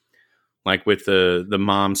 like with the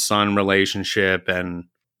mom-son relationship. And,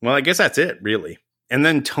 well, I guess that's it, really. And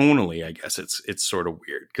then tonally, I guess it's sort of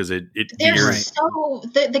weird because the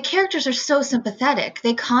characters are so sympathetic.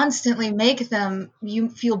 They constantly make you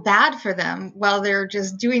feel bad for them while they're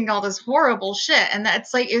just doing all this horrible shit. And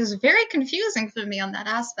that's like, it was very confusing for me on that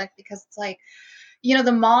aspect because it's like, the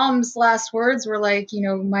mom's last words were like,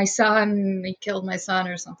 my son, he killed my son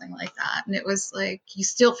or something like that. And it was like, you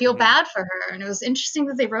still feel bad for her. And it was interesting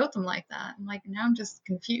that they wrote them like that. I'm like, now I'm just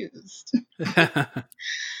confused.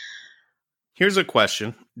 Here's a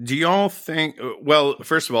question. Do y'all think, well,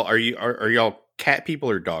 first of all, are y'all cat people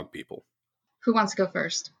or dog people? Who wants to go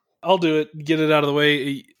first? I'll do it. Get it out of the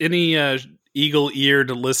way. Any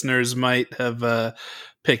eagle-eared listeners might have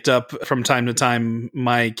picked up from time to time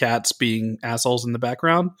my cats being assholes in the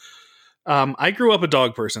background. I grew up a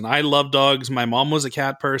dog person. I love dogs. My mom was a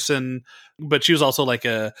cat person, but she was also like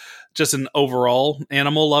just an overall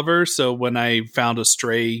animal lover. So when I found a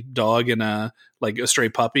stray dog in a stray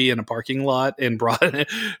puppy in a parking lot and brought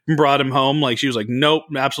him home, like she was like, nope,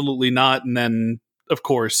 absolutely not. And then of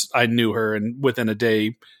course I knew her, and within a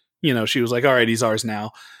day, she was like, all right, he's ours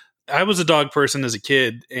now. I was a dog person as a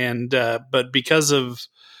kid, and but because of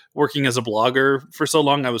working as a blogger for so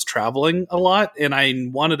long, I was traveling a lot, and I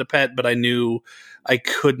wanted a pet, but I knew I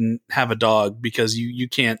couldn't have a dog because you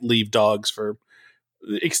can't leave dogs for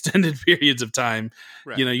extended periods of time.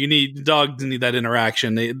 Right. Dogs need that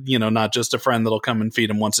interaction. Not just a friend that'll come and feed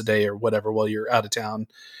them once a day or whatever while you're out of town.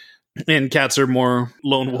 And cats are more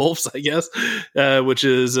lone wolves, I guess, which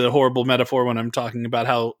is a horrible metaphor when I'm talking about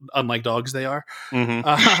how unlike dogs they are.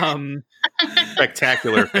 Mm-hmm.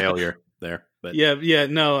 Spectacular failure there. But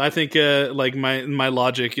no, I think like my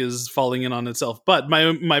logic is falling in on itself. But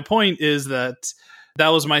my point is that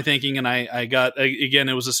was my thinking, and I got, again,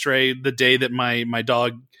 it was a stray. The day that my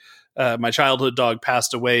dog, my childhood dog,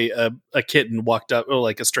 passed away, a kitten walked up, or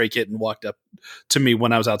like a stray kitten walked up to me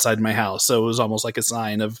when I was outside my house. So it was almost like a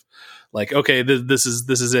sign of like, okay, this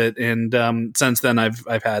is it. And since then,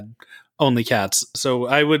 I've had only cats. So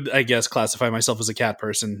I would, I guess, classify myself as a cat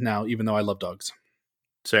person now, even though I love dogs.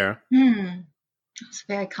 Sarah? That's a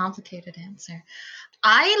very complicated answer.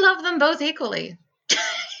 I love them both equally.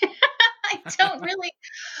 I don't really.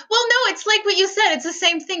 Well, no, it's like what you said. It's the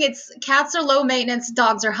same thing. It's cats are low maintenance,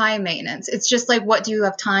 dogs are high maintenance. It's just like, what do you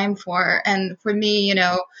have time for? And for me,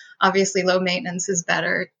 obviously low maintenance is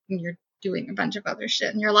better when you're doing a bunch of other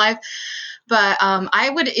shit in your life. But I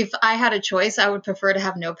would, if I had a choice, I would prefer to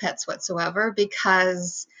have no pets whatsoever,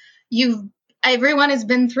 because everyone has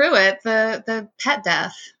been through it, the pet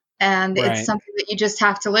death. And right. It's something that you just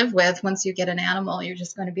have to live with. Once you get an animal, you're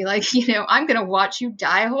just going to be like, I'm going to watch you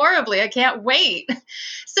die horribly. I can't wait.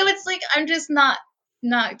 So it's like, I'm just not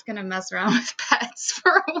going to mess around with pets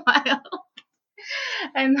for a while.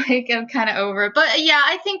 I'm kind of over it. But yeah,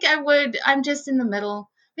 I think I would. I'm just in the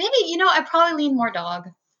middle. Maybe, I probably lean more dog,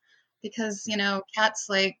 because, cats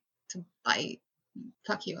like to bite,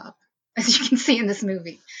 fuck you up, as you can see in this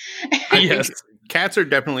movie. Yes. Cats are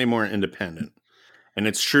definitely more independent. And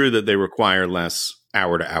it's true that they require less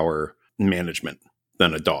hour-to-hour management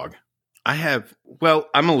than a dog. I'm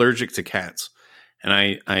allergic to cats. And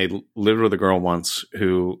I lived with a girl once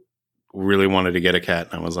who really wanted to get a cat.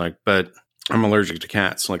 And I was like, but I'm allergic to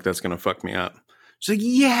cats. Like, that's going to fuck me up. She's like,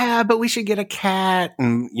 yeah, but we should get a cat.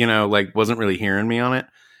 And, wasn't really hearing me on it.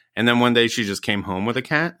 And then one day she just came home with a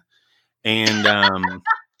cat. And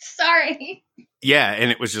sorry. Yeah, and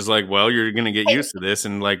it was just like, well, you're gonna get used to this,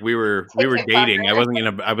 and like we were dating. I wasn't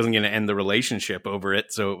gonna end the relationship over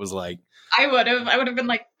it. So it was like, I would have been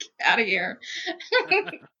like, out of here.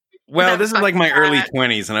 Well, this is like my early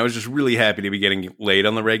 20s, and I was just really happy to be getting laid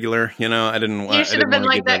on the regular. I didn't want. You should have been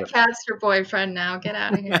like, that cat's your boyfriend now. Get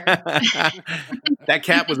out of here. That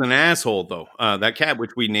cat was an asshole, though. That cat,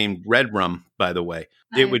 which we named Red Rum, by the way,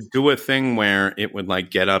 nice. It would do a thing where it would like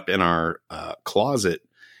get up in our closet,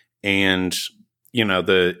 and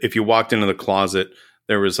if you walked into the closet,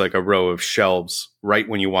 there was like a row of shelves right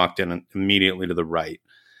when you walked in, and immediately to the right.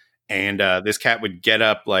 And this cat would get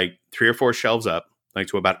up like 3 or 4 shelves up, like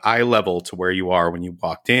to about eye level to where you are when you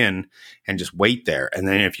walked in, and just wait there. And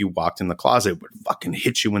then if you walked in the closet, it would fucking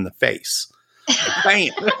hit you in the face.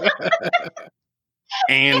 Like, bam.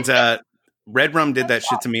 And Red Rum did that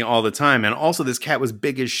shit to me all the time. And also this cat was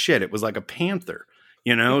big as shit. It was like a panther,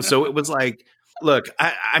 So it was like, look,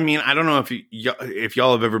 I mean, I don't know if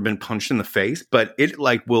y'all have ever been punched in the face, but it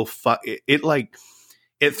like will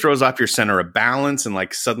it throws off your center of balance, and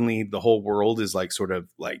like suddenly the whole world is like sort of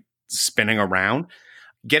like spinning around.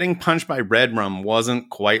 Getting punched by Red Rum wasn't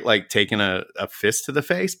quite like taking a fist to the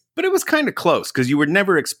face, but it was kind of close, because you were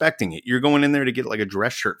never expecting it. You're going in there to get like a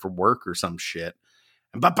dress shirt for work or some shit,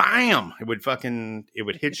 and bam, it would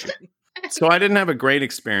hit you. So I didn't have a great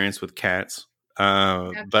experience with cats,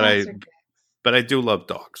 but I do love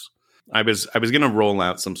dogs. I was going to roll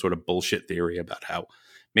out some sort of bullshit theory about how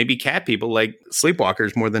maybe cat people like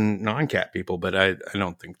sleepwalkers more than non-cat people, but I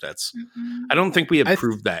don't think that's. Mm-hmm. I don't think we have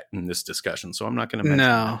proved that in this discussion, so I'm not going to mention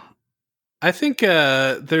that. I think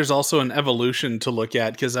there's also an evolution to look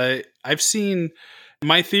at, because I've seen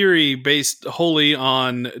my theory based wholly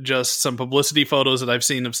on just some publicity photos that I've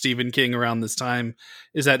seen of Stephen King around this time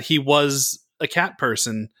is that he was a cat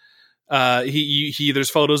person. There's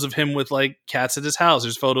photos of him with like cats at his house.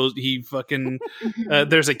 There's photos.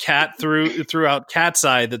 There's a cat throughout Cat's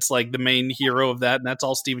Eye that's like the main hero of that, and that's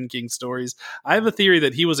all Stephen King stories. I have a theory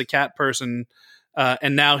that he was a cat person,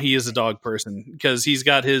 and now he is a dog person, because he's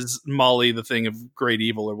got his Molly, the thing of great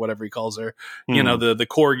evil or whatever he calls her. The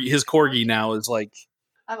corgi. His corgi now is like.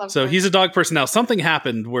 So he's a dog person now. Something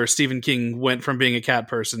happened where Stephen King went from being a cat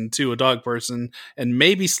person to a dog person, and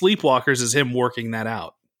maybe Sleepwalkers is him working that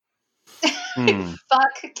out.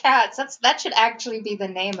 Fuck cats. That should actually be the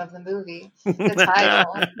name of the movie. The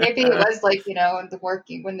title. Maybe it was like, the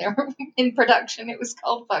working when they were in production. It was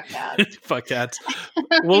called Fuck Cats. Fuck cats.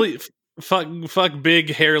 Well, fuck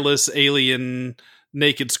big hairless alien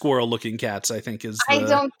naked squirrel looking cats, I think is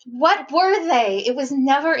what were they? It was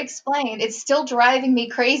never explained. It's still driving me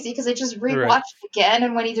crazy because I just rewatched it again,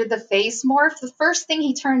 and when he did the face morph, the first thing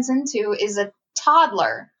he turns into is a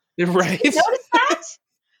toddler. Right. Did you notice that?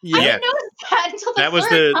 Yeah. I didn't notice that until the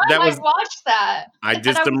third time I watched that. I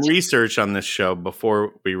did some research on this show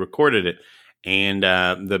before we recorded it, and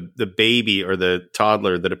the baby or the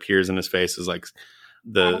toddler that appears in his face is like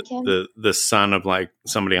the son of like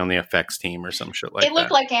somebody on the FX team or some shit like that. It looked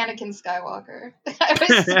like Anakin Skywalker. I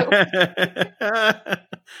was so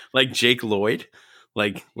like Jake Lloyd,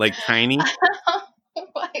 like tiny.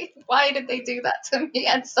 Why did they do that to me?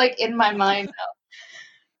 It's like in my mind now.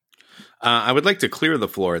 I would like to clear the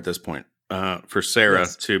floor at this point for Sarah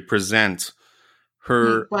to present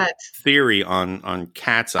her theory on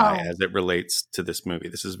Cat's Eye as it relates to this movie.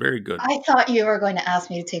 This is very good. I thought you were going to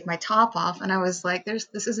ask me to take my top off, and I was like, this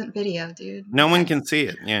isn't video, dude. No one can see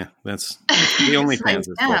it. Yeah, that's the only fans.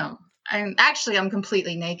 I'm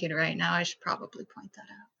completely naked right now. I should probably point that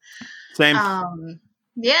out. Same.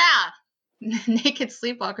 Yeah. Naked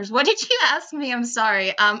Sleepwalkers. What did you ask me? I'm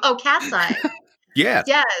sorry. Cat's Eye. Yes.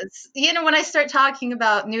 Yes. When I start talking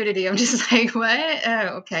about nudity, I'm just like, what? Oh,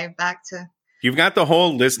 okay, back to... You've got the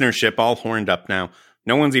whole listenership all horned up now.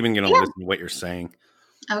 No one's even going to listen to what you're saying.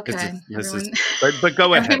 Okay. But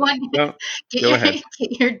go ahead. Go ahead.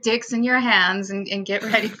 Get your dicks in your hands and get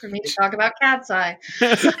ready for me to talk about Cat's Eye.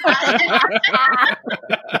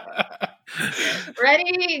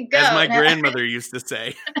 Ready, go. As my grandmother used to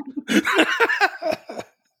say.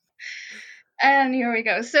 And here we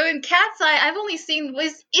go. So in Cat's Eye, I've only seen,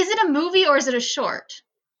 is it a movie or is it a short?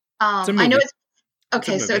 It's a movie. I know it's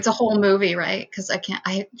okay, so it's a whole movie, right? Because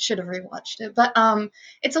I should have rewatched it. But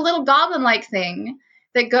it's a little goblin-like thing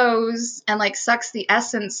that goes and like sucks the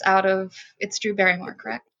essence out of, it's Drew Barrymore,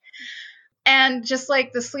 correct? And just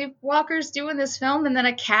like the Sleepwalkers do in this film, and then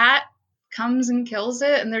a cat comes and kills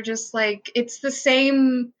it, and they're just like, it's the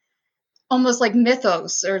same, almost like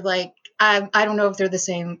mythos, or like, I don't know if they're the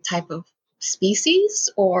same type of species,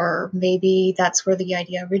 or maybe that's where the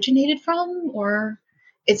idea originated from, or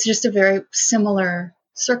it's just a very similar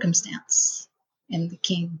circumstance in the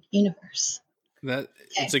King universe.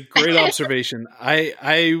 It's a great observation.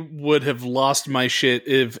 I would have lost my shit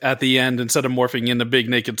if at the end, instead of morphing into big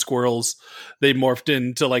naked squirrels, they morphed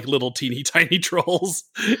into like little teeny tiny trolls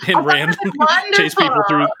and ran chase people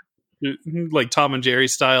through like Tom and Jerry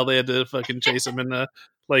style. They had to fucking chase them in the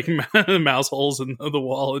like mouse holes in the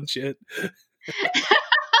wall and shit.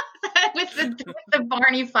 with the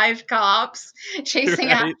Barney Fife cops chasing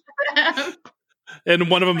after them. And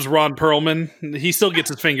one of them's Ron Perlman. He still gets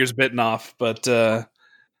his fingers bitten off, but this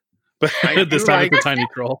time it's a tiny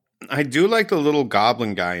troll. I do like the little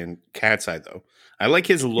goblin guy in Cat's Eye, though. I like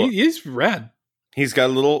his look. He's rad. He's got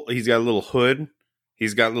a little hood.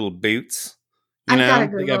 He's got little boots. I gotta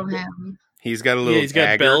Google him. He's got a little. He's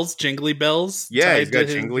got bells, jingly bells. Yeah, he's got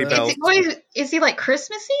jingly bells. Is he like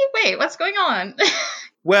Christmassy? Wait, what's going on?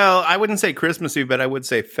 Well, I wouldn't say Christmassy, but I would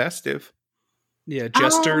say festive. Yeah,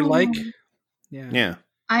 jester-like. Yeah.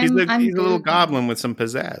 He's a little goblin with some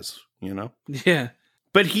pizzazz, Yeah.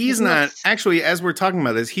 But he's not, actually, as we're talking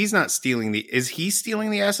about this, he's not stealing is he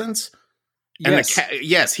stealing the essence? Yes. And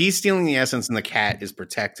yes, he's stealing the essence, and the cat is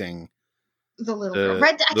protecting the little girl.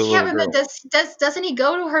 Right, I can't remember. Doesn't he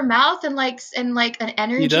go to her mouth and like an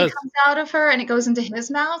energy comes out of her and it goes into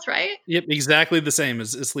his mouth, right? Yep, exactly the same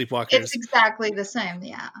as Sleepwalkers. It's exactly the same,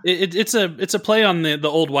 yeah. It's a play on the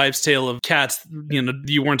old wives' tale of cats.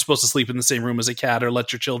 You weren't supposed to sleep in the same room as a cat, or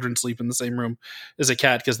let your children sleep in the same room as a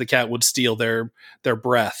cat, because the cat would steal their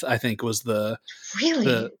breath. I think was the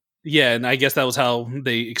really. Yeah, and I guess that was how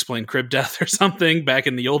they explained crib death or something back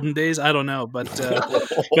in the olden days. I don't know, but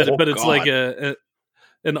it's like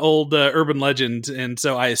an old urban legend, and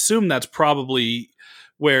so I assume that's probably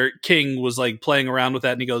where King was like playing around with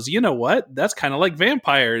that, and he goes, "You know what? That's kind of like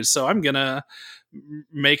vampires, so I'm gonna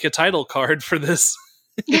make a title card for this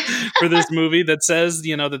for this movie that says,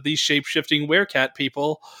 that these shape-shifting werecat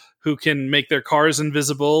people who can make their cars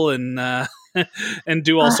invisible and and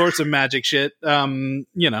do all sorts of magic shit.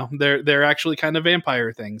 They're actually kind of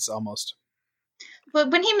vampire things almost."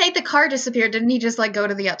 But when he made the car disappear, didn't he just like go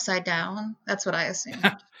to the upside down? That's what I assumed.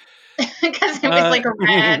 Because it was like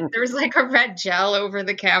there was like a red gel over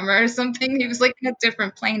the camera or something. He was like in a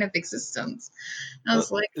different plane of existence. I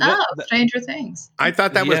was like, Stranger Things. I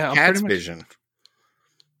thought that was Cat's vision.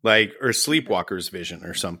 like, or Sleepwalker's vision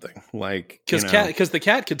or something, like, because the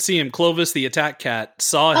cat could see him. Clovis, the attack cat,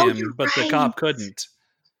 saw him, but the cop couldn't.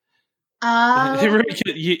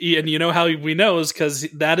 And you know how we know is because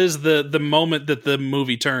that is the moment that the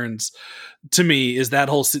movie turns. To me, is that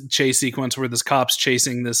whole chase sequence where this cop's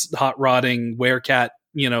chasing this hot rodding werecat,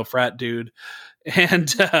 frat dude, and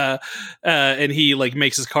he like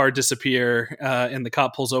makes his car disappear, and the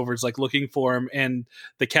cop pulls over, is like looking for him, and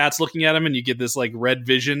the cat's looking at him, and you get this like red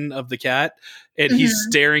vision of the cat, and he's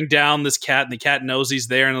staring down this cat, and the cat knows he's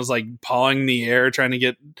there, and is like pawing the air trying to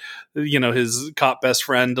get his cop best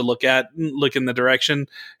friend to look in the direction,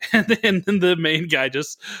 and then the main guy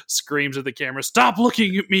just screams at the camera, "Stop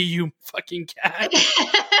looking at me, you fucking cat."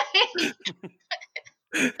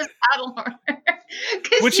 Battle horn.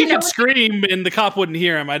 Which he could scream and the cop wouldn't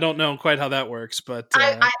hear him. I don't know quite how that works, but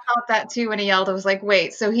I thought that too when he yelled. I was like,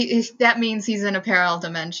 wait, so that means he's in a parallel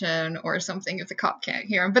dimension or something if the cop can't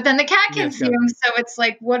hear him. But then the cat can see him, so it's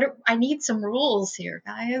like, I need some rules here,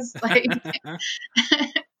 guys. Like,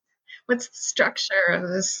 what's the structure of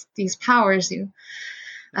these powers you...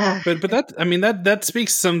 But that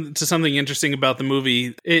speaks to something interesting about the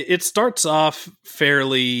movie. It starts off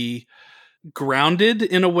fairly grounded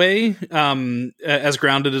in a way, as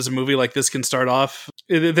grounded as a movie like this can start off.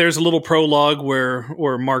 There's a little prologue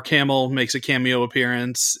where Mark Hamill makes a cameo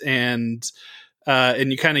appearance, and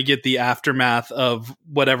you kind of get the aftermath of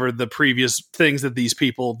whatever the previous things that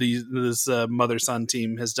this mother-son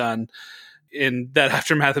team has done. And that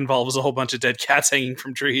aftermath involves a whole bunch of dead cats hanging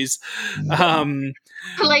from trees.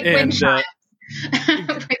 Like wind chimes.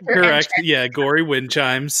 Correct. Yeah, gory wind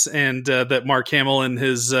chimes, and that Mark Hamill and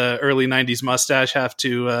his early 90s mustache have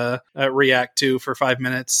to react to for 5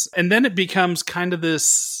 minutes. And then it becomes kind of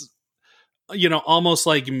this, almost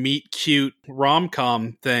like meet cute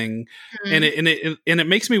rom-com thing. Mm-hmm. And it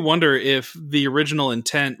makes me wonder if the original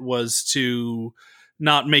intent was to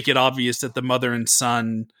not make it obvious that the mother and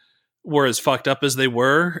son were as fucked up as they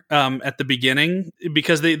were at the beginning,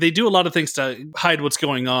 because they do a lot of things to hide what's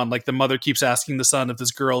going on. Like the mother keeps asking the son if this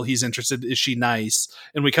girl he's interested, is she nice?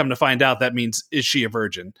 And we come to find out that means, is she a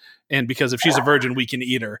virgin? And because if she's a virgin, we can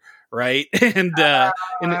eat her. Right. And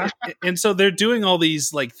so they're doing all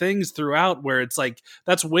these like things throughout where it's like,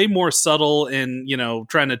 that's way more subtle and,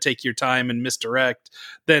 trying to take your time and misdirect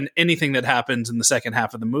than anything that happens in the second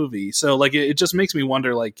half of the movie. So like, it just makes me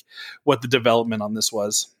wonder like what the development on this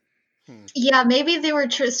was. Yeah, maybe they were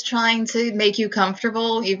just trying to make you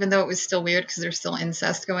comfortable, even though it was still weird because there's still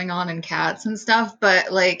incest going on and cats and stuff.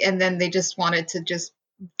 But like, and then they just wanted to just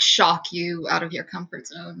shock you out of your comfort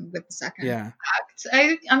zone with the second act.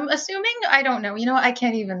 I'm assuming, I don't know. I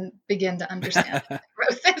can't even begin to understand how I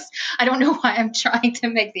wrote this. I don't know why I'm trying to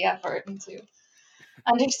make the effort into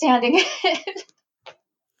understanding it.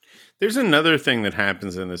 There's another thing that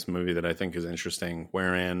happens in this movie that I think is interesting,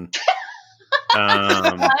 wherein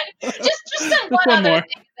just one other thing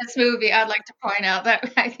in this movie I'd like to point out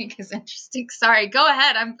that I think is interesting. Sorry, go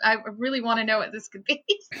ahead. I really want to know what this could be.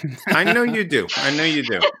 I know you do.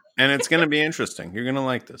 And it's going to be interesting. You're going to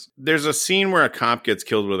like this. There's a scene where a cop gets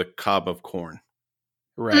killed with a cob of corn.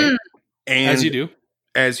 Right. And As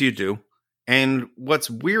you do. And what's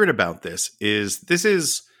weird about this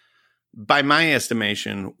is, by my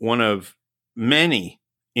estimation, one of many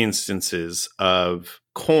instances of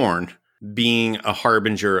corn being a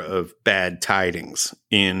harbinger of bad tidings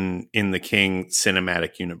in the King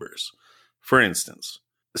cinematic universe. For instance,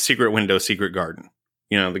 Secret Window, Secret Garden.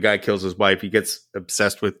 The guy kills his wife. He gets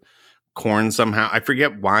obsessed with corn somehow. I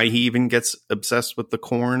forget why he even gets obsessed with the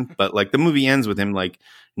corn, but like the movie ends with him like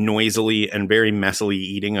noisily and very messily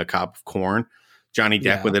eating a cob of corn. Johnny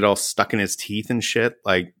Depp with it all stuck in his teeth and shit.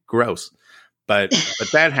 Like gross. But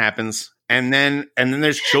that happens. And then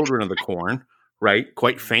there's Children of the Corn. Right,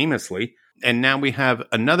 quite famously. And now we have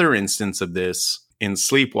another instance of this in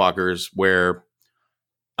Sleepwalkers, where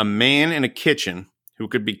a man in a kitchen who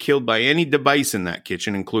could be killed by any device in that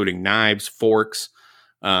kitchen, including knives, forks.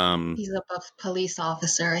 He's a police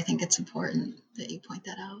officer. I think it's important that you point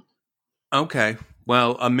that out. Okay.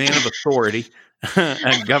 Well, a man of authority,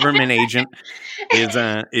 a government agent,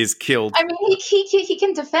 is killed. I mean, he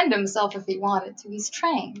can defend himself if he wanted to. He's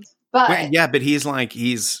trained. But but he's like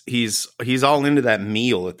he's all into that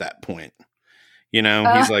meal at that point. He's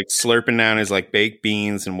like slurping down his like baked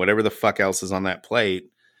beans and whatever the fuck else is on that plate,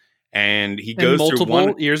 and he goes through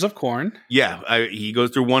multiple ears of corn. Yeah, he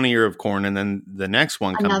goes through one ear of corn, and then the next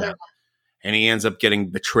one comes out, and he ends up getting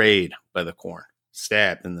betrayed by the corn,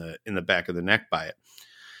 stabbed in the back of the neck by it.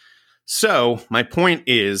 So my point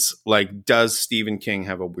is, like, does Stephen King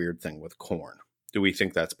have a weird thing with corn? Do we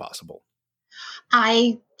think that's possible?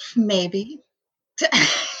 Maybe.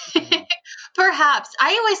 Perhaps.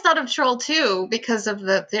 I always thought of Troll 2 because of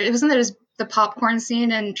the popcorn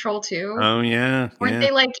scene in Troll 2? Oh, yeah. Weren't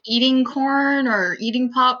they like eating corn or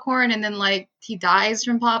eating popcorn and then like he dies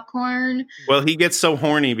from popcorn? Well, he gets so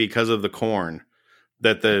horny because of the corn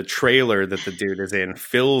that the trailer that the dude is in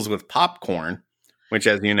fills with popcorn, which,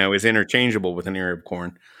 as you know, is interchangeable with an ear of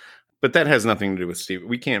corn. But that has nothing to do with Stephen.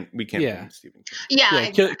 We can't. Yeah. Stephen King.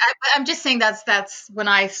 Yeah, I'm just saying that's when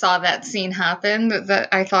I saw that scene happen that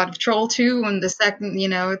I thought of Troll 2, and the second,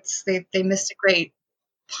 they missed a great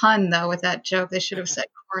pun though with that joke. They should have said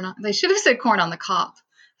corn. They should have said corn on the cob.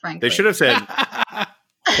 Frankly, They should have said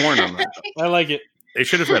corn on the cob. I like it. They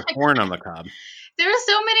should have said corn on the cob. There are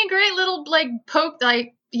so many great little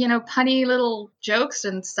punny little jokes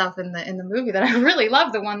and stuff in the movie that I really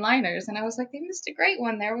love the one-liners, and I was like, they missed a great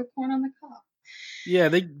one there with corn on the cob. Yeah,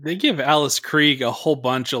 they give Alice Krieg a whole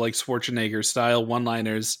bunch of like Schwarzenegger style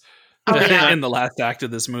one-liners in the last act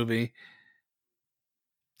of this movie.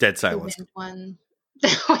 Dead silence. The wind one.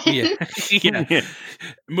 Yeah.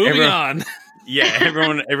 Moving on. Yeah,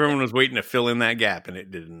 everyone was waiting to fill in that gap, and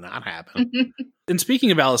it did not happen. And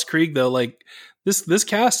speaking of Alice Krieg, though, like this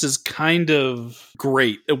cast is kind of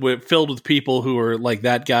great, filled with people who are like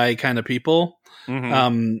that guy kind of people.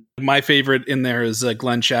 Mm-hmm. My favorite in there is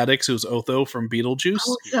Glenn Shaddix, who's Otho from Beetlejuice.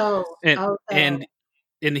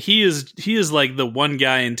 And he is like the one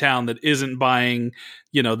guy in town that isn't buying,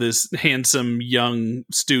 this handsome young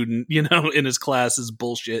student, in his class is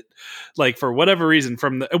bullshit. Like for whatever reason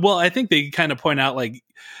I think they kind of point out like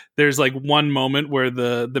there's like one moment where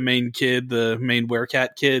the main kid, the main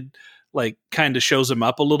werecat kid, like kind of shows him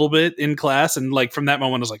up a little bit in class. And like from that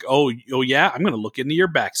moment I was like, oh yeah, I'm going to look into your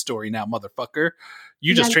backstory now, motherfucker.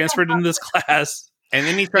 You just transferred into this class. And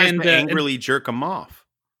then he tries to angrily jerk him off.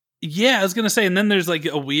 Yeah, I was gonna say, and then there's like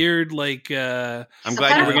a weird I'm glad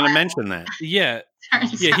you were gonna mention that. Yeah,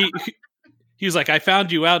 he was like, I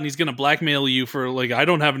found you out, and he's gonna blackmail you for like, I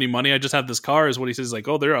don't have any money, I just have this car, is what he says. Like,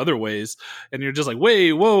 oh, there are other ways, and you're just like,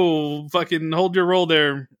 whoa, fucking hold your roll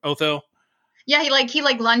there, Otho. Yeah, he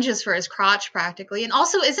lunges for his crotch practically, and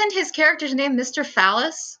also isn't his character's name Mr.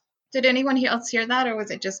 Phallus? Did anyone else hear that, or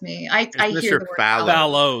was it just me? I hear the word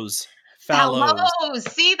Fallows.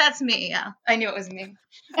 See, that's me. Yeah, I knew it was me.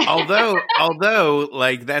 although,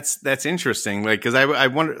 like that's interesting. Like, because I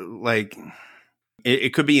wonder, like,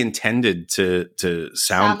 it could be intended to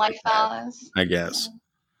sound like Phallus, I guess.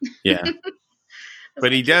 Yeah,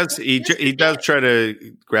 but he does try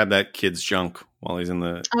to grab that kid's junk while he's in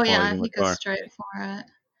the. Oh yeah, he goes straight for it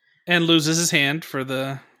and loses his hand for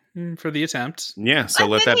the attempt. Yeah, so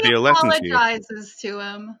let that be a lesson to you. Apologizes to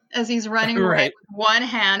him as he's running away with one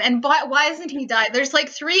hand. And why isn't he died? There's like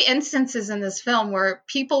 3 instances in this film where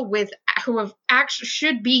people who have actually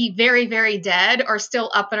should be very, very dead are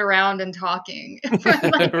still up and around and talking.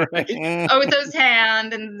 Otho's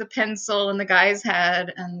hand and the pencil and the guy's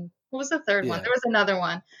head. And what was the third one? There was another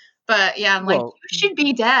one. But yeah, I'm you should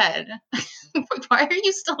be dead. Why are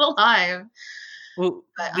you still alive? Well,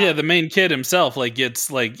 the main kid himself like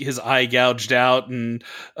gets like his eye gouged out, and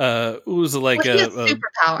it was like he has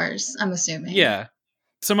superpowers. I'm assuming. Yeah.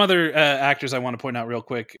 Some other actors I want to point out real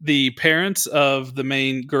quick: the parents of the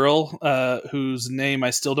main girl, whose name I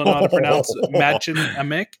still don't know how to pronounce, Machen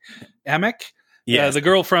Amick. Yeah, the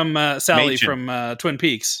girl from Sally from Twin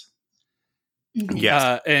Peaks.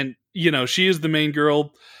 Yes, and she is the main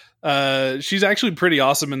girl. She's actually pretty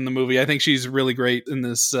awesome in the movie. I think she's really great in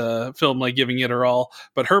this film, like giving it her all.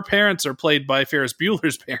 But her parents are played by Ferris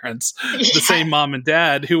Bueller's parents, the same mom and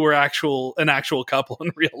dad who were an actual couple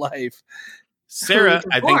in real life. Sarah,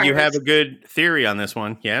 I think you have a good theory on this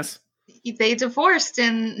one. Yes, they divorced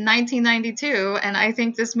in 1992, and I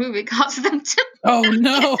think this movie caused them to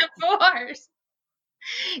divorce.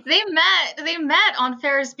 They met on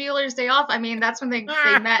Ferris Bueller's Day Off. I mean, that's when they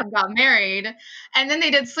met and got married. And then they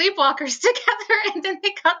did Sleepwalkers together, and then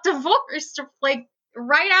they got divorced like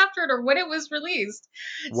right after it or when it was released.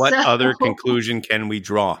 What other conclusion can we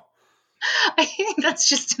draw? I think that's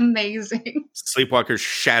just amazing. Sleepwalkers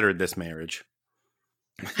shattered this marriage.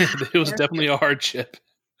 It was definitely a hardship.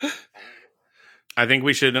 I think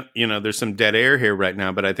we should, there's some dead air here right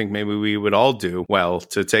now, but I think maybe we would all do well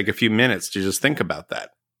to take a few minutes to just think about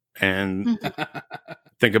that and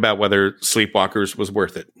think about whether Sleepwalkers was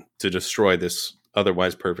worth it to destroy this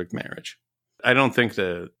otherwise perfect marriage. I don't think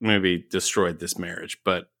the movie destroyed this marriage,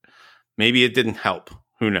 but maybe it didn't help.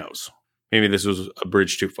 Who knows? Maybe this was a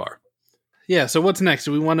bridge too far. Yeah. So what's next?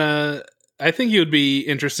 Do we want to... I think it would be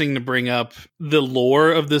interesting to bring up the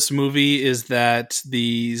lore of this movie is that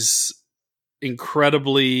these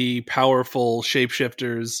incredibly powerful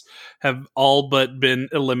shapeshifters have all but been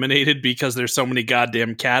eliminated because there's so many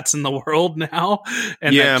goddamn cats in the world now,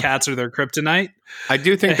 and that cats are their kryptonite. I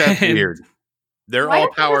do think that's weird. They're all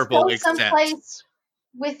powerful except someplace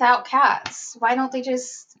without cats. Why don't they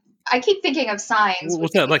just? I keep thinking of signs.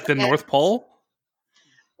 What's that, like the North Pole?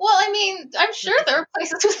 Well, I mean, I'm sure there are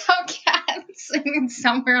places without cats. I mean,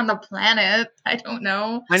 somewhere on the planet. I don't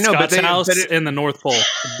know. I know, Scott's house in the North Pole.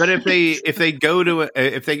 But if they go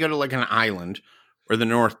to like an island or the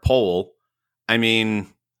North Pole, I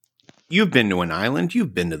mean, you've been to an island,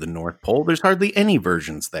 you've been to the North Pole. There's hardly any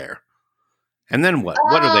versions there. And then what?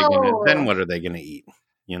 What are they gonna eat?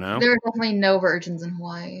 You know, there are definitely no virgins in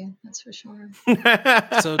Hawaii. That's for sure.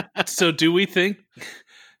 So do we think,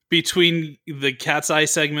 between the Cat's Eye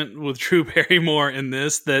segment with Drew Barrymore and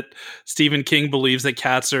this, that Stephen King believes that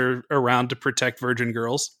cats are around to protect virgin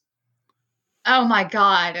girls? Oh my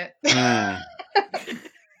God. I'm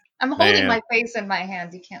holding my face in my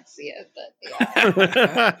hand. You can't see it, but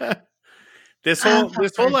yeah. This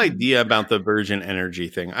whole idea about the virgin energy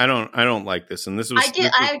thing, I don't like this. And this was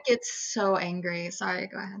I get so angry. Sorry,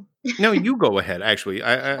 go ahead. No, you go ahead. Actually,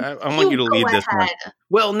 I want you to lead this one.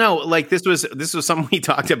 Well, no, like this was something we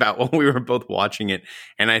talked about when we were both watching it,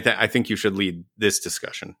 and I think you should lead this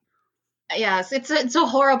discussion. Yes, it's a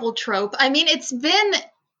horrible trope. I mean, it's been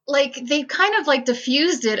like they kind of like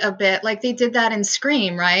diffused it a bit, like they did that in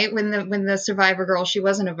Scream, right? When the survivor girl, she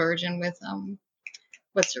wasn't a virgin with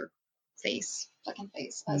what's her fucking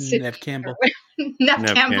face. Neve Campbell. Neve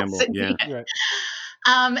Campbell. Yeah. Right.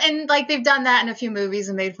 And like they've done that in a few movies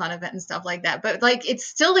and made fun of it and stuff like that. But like it's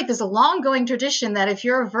still like there's a long going tradition that if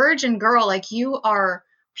you're a virgin girl, like you are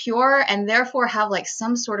pure and therefore have like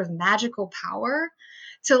some sort of magical power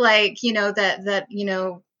to like, you know, that you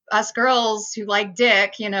know, us girls who like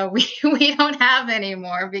dick, you know, we don't have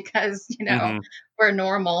anymore because, you know, we're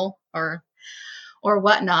normal or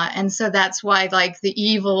whatnot. And so that's why like the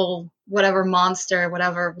evil whatever monster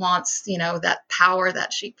whatever wants, you know, that power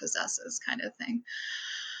that she possesses kind of thing.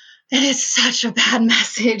 And it's such a bad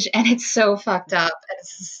message and it's so fucked up.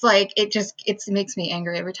 It's just like it makes me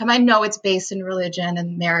angry every time. I know it's based in religion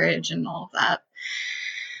and marriage and all of that.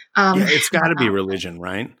 It's got to be religion,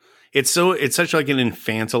 right? It's such like an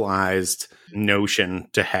infantilized notion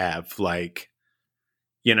to have, like,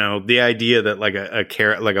 you know, the idea that like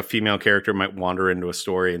a female character might wander into a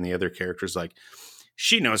story and the other character's like,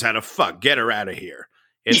 she knows how to fuck, get her out of here.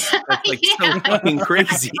 It's like so fucking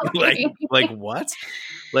crazy. like what?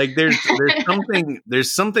 Like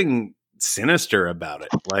there's something sinister about it.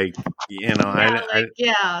 Like, you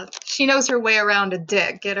know, she knows her way around a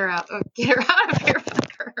dick. Get her out of here.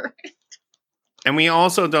 Fucker. And we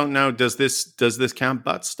also don't know, does this count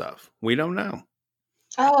butt stuff? We don't know.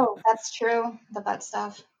 Oh, that's true. The butt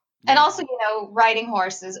stuff. And also, you know, riding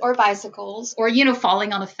horses or bicycles or, you know,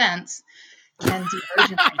 falling on a fence can do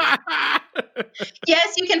virgin.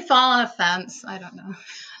 Yes, you can fall on a fence. I don't know.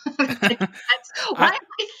 Why am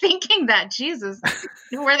I thinking that? Jesus. I don't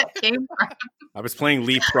know where that came from. I was playing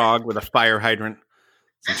leapfrog with a fire hydrant.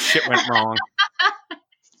 Some shit went wrong.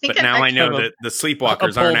 But now I know that the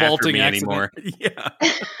Sleepwalkers aren't after me anymore. Yeah.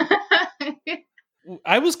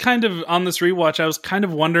 I was kind of on this rewatch. I was kind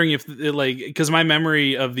of wondering if, like, because my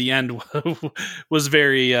memory of the end was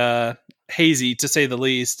very hazy, to say the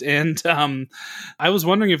least, and I was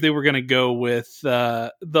wondering if they were going to go with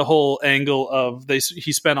the whole angle of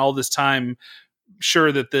he spent all this time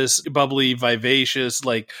sure that this bubbly, vivacious,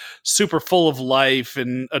 like super full of life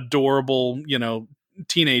and adorable, you know,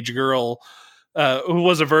 teenage girl who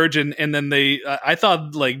was a virgin, and then I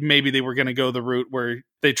thought like maybe they were going to go the route where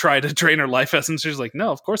they try to train her life essence. She's like,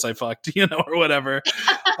 no, of course I fucked, you know, or whatever.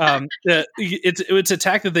 It's a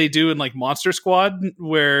tack that they do in like Monster Squad,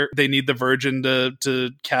 where they need the virgin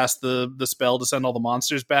to cast the spell to send all the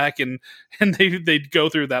monsters back, and they go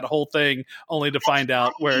through that whole thing only to find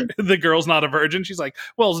out where the girl's not a virgin. She's like,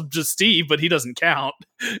 well, it's just Steve, but he doesn't count.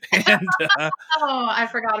 And I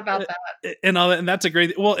forgot about that. And all that, and that's a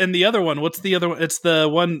great. Well, and the other one, what's the other one? It's the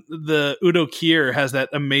one, the Udo Kier has that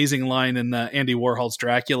amazing line in Andy Warhol's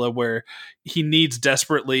Dracula where he needs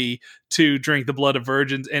desperately to drink the blood of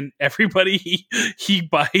virgins, and everybody he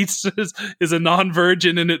bites is a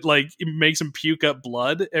non-virgin, and it makes him puke up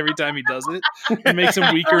blood every time he does it. It makes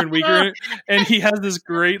him weaker and weaker. And he has this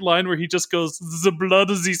great line where he just goes, "The blood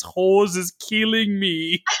of these whores is killing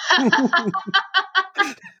me."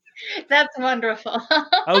 That's wonderful.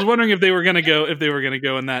 I was wondering if they were going to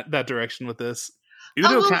go in that direction with this.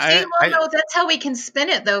 well, see, no, that's how we can spin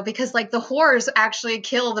it, though, because, like, the whores actually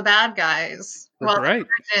kill the bad guys while the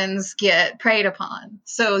virgins get preyed upon.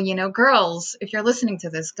 So, you know, girls, if you're listening to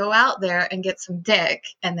this, go out there and get some dick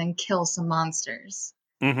and then kill some monsters.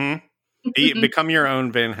 Mm-hmm. Become your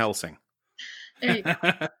own Van Helsing. There you go.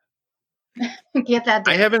 Get that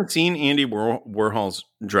dick. I haven't seen Andy Warhol's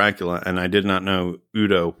Dracula, and I did not know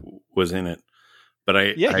Udo was in it.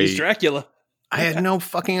 But he's Dracula. I had no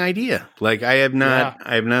fucking idea. Like, I have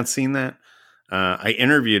not seen that. I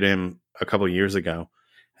interviewed him a couple of years ago,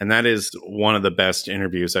 and that is one of the best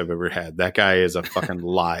interviews I've ever had. That guy is a fucking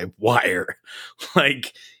live wire.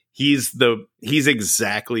 Like, he's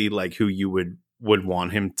exactly like who you would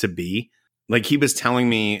want him to be. Like, he was telling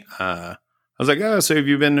me, I was like, oh, so have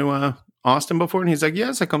you been to Austin before? And he's like,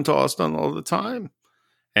 yes, I come to Austin all the time.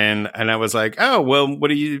 And I was like, oh, well, what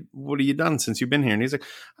have you done since you've been here? And he's like,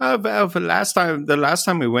 oh, well, the last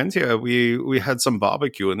time we went here, we had some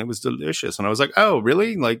barbecue and it was delicious. And I was like, oh,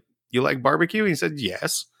 really? Like, you like barbecue? And he said,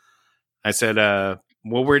 yes. I said,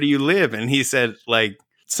 well, where do you live? And he said, like,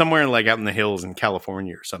 somewhere like out in the hills in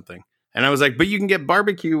California or something. And I was like, but you can get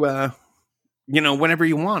barbecue, whenever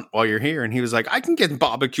you want while you're here. And he was like, I can get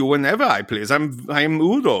barbecue whenever I please. I'm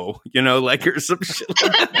Udo, like, or some shit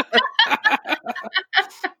like that.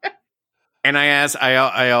 And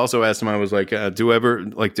I also asked him, I was like,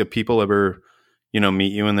 do people ever,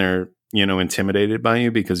 meet you and they're, intimidated by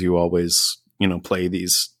you because you always, play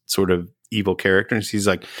these sort of evil characters? He's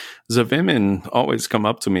like, the women always come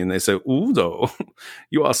up to me and they say, Udo,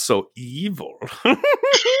 you are so evil.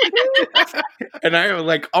 And I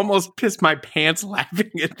like almost pissed my pants laughing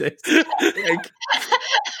at this. Like,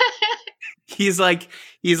 he's like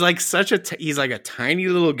a tiny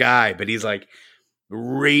little guy, but he's like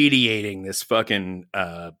radiating this fucking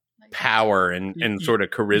power and sort of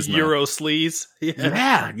charisma. Euro sleaze.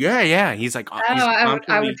 Yeah. He's like, I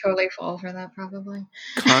would totally fall for that, probably.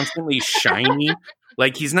 Constantly shiny.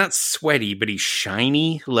 Like, he's not sweaty, but he's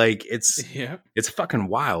shiny. Like, it's fucking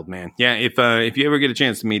wild, man. Yeah, if you ever get a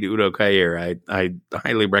chance to meet Udo Kier, I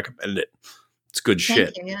highly recommend it. It's good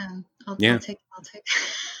shit. Thank you, yeah. I'll take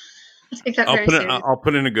that very seriously. I'll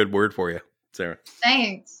put in a good word for you, Sarah.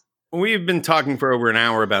 Thanks. We've been talking for over an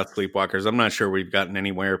hour about Sleepwalkers. I'm not sure we've gotten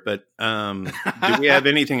anywhere, but do we have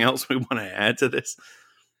anything else we want to add to this?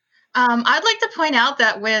 I'd like to point out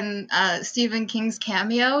that when Stephen King's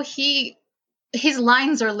cameo, his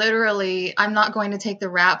lines are literally, I'm not going to take the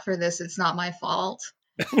rap for this. It's not my fault.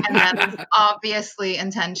 And that is obviously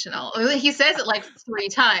intentional. He says it like 3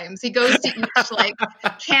 times. He goes to each like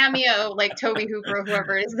cameo, like Toby Hooper or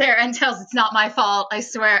whoever is there, and tells, it's not my fault, I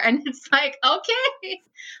swear. And it's like, okay.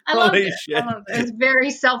 I love it. It's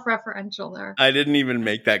very self-referential there. I didn't even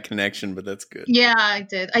make that connection, but that's good. Yeah, I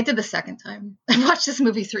did. I did the second time. I watched this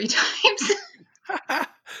movie 3 times.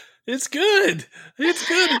 It's good.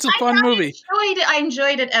 It's a fun movie. I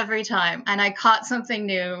enjoyed it every time, and I caught something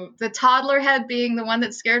new. The toddler head being the one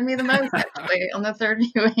that scared me the most, actually, on the third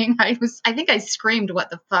viewing. I think I screamed,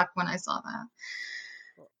 what the fuck, when I saw that.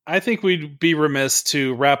 I think we'd be remiss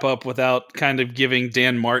to wrap up without kind of giving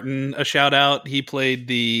Dan Martin a shout out. He played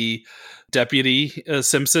the deputy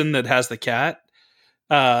Simpson that has the cat.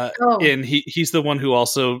 And he's the one who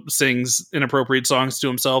also sings inappropriate songs to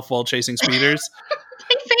himself while chasing speeders.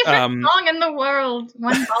 My favorite song in the world,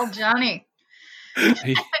 One Ball Johnny.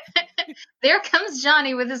 There comes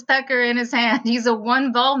Johnny with his pecker in his hand. He's a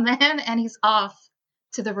one-ball man, and he's off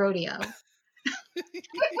to the rodeo.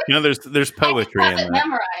 There's poetry in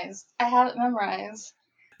there. I have it memorized.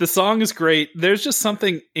 The song is great. There's just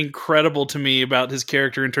something incredible to me about his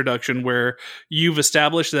character introduction where you've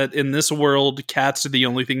established that in this world, cats are the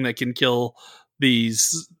only thing that can kill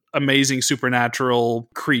these amazing supernatural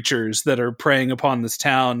creatures that are preying upon this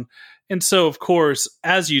town. And so, of course,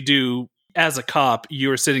 as you do, as a cop,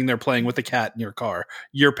 you're sitting there playing with a cat in your car,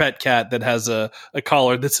 your pet cat that has a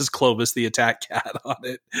collar that says Clovis the Attack Cat on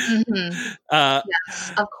it. Mm-hmm.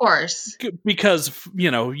 Yes, of course. Because,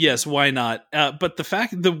 yes, why not? But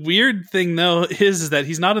the weird thing, though, is that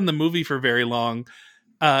he's not in the movie for very long.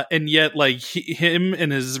 And yet, like, him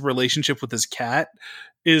and his relationship with his cat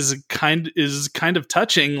is kind of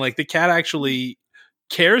touching. Like, the cat actually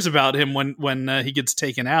cares about him when he gets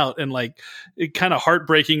taken out, and like it kind of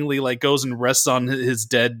heartbreakingly like goes and rests on his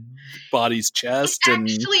dead body's chest. It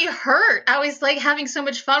actually hurt. I was like having so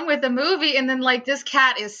much fun with the movie, and then like this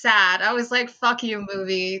cat is sad. I was like, fuck you,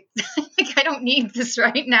 movie. Like, I don't need this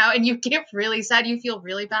right now. And you get really sad. You feel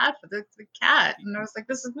really bad for the cat. And I was like,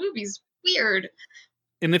 this movie's weird.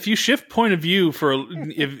 And if you shift point of view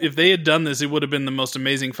if they had done this, it would have been the most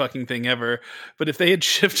amazing fucking thing ever. But if they had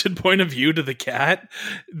shifted point of view to the cat,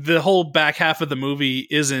 the whole back half of the movie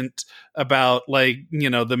isn't about like,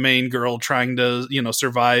 the main girl trying to,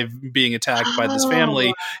 survive being attacked by this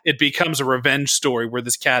family. It becomes a revenge story where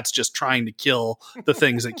this cat's just trying to kill the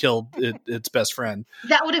things that killed its best friend.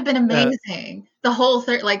 That would have been amazing. The whole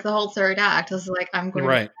third act was like, I'm going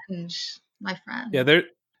to revenge my friend.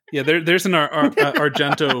 There's an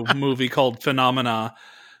Argento movie called Phenomena,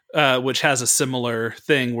 which has a similar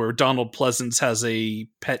thing where Donald Pleasance has a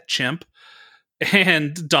pet chimp,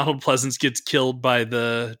 and Donald Pleasance gets killed by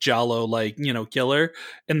the Giallo, killer,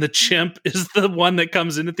 and the chimp is the one that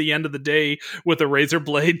comes in at the end of the day with a razor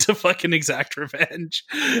blade to fucking exact revenge.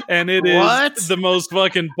 And it is the most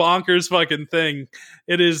fucking bonkers fucking thing.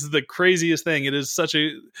 It is the craziest thing. It is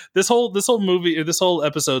this whole movie, or this whole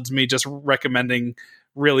episode's me just recommending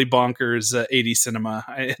really bonkers 80s cinema.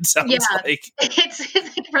 It sounds like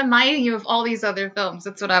it's reminding you of all these other films.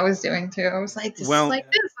 That's what I was doing too. I was like, this is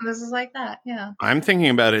like this and this is like that. Yeah, I'm thinking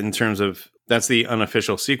about it in terms of that's the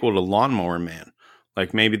unofficial sequel to Lawnmower Man.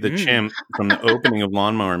 Like maybe the chimp from the opening of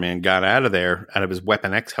Lawnmower Man got out of his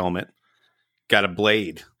Weapon X helmet, got a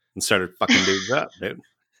blade, and started fucking dudes up, dude.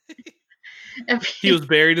 He was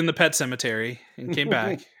buried in the pet cemetery and came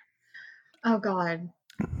back. Oh God.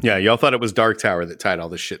 Yeah, y'all thought it was Dark Tower that tied all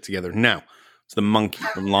this shit together. No, it's the monkey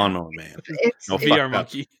from Lawnmower Man. It's VR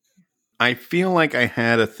monkey. I feel like I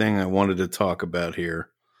had a thing I wanted to talk about here,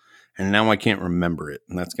 and now I can't remember it,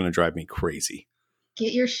 and that's going to drive me crazy.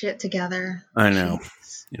 Get your shit together. I know.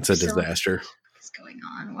 It's a disaster. What's going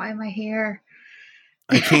on? Why am I here?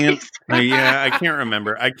 I can't. I can't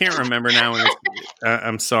remember. I can't remember now. And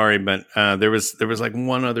I'm sorry, but there was like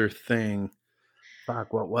one other thing.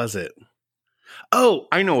 Fuck, what was it? Oh,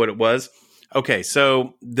 I know what it was. Okay,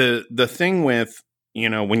 so the thing with,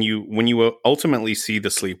 when you ultimately see the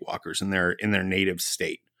Sleepwalkers in their native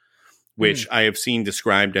state, which I have seen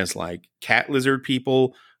described as like cat lizard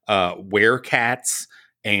people, werecats,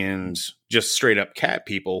 and just straight up cat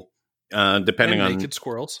people, depending on naked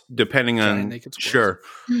squirrels. Depending on naked squirrels.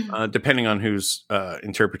 Sure, depending on whose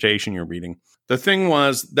interpretation you're reading. The thing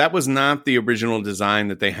was that was not the original design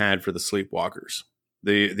that they had for the Sleepwalkers.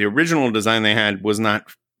 The original design they had was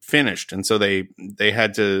not finished, and so they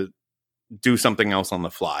had to do something else on the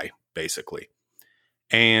fly, basically.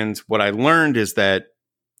 And what I learned is that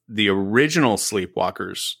the original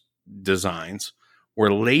Sleepwalkers designs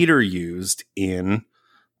were later used in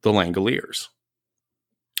the Langoliers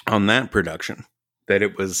on that production. That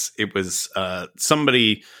it was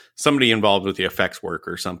somebody involved with the effects work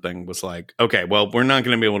or something was like, okay, well, we're not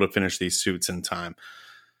going to be able to finish these suits in time,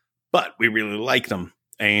 but we really like them.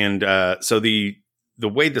 And so the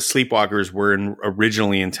way the Sleepwalkers were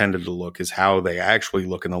originally intended to look is how they actually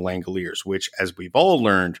look in the Langoliers, which, as we've all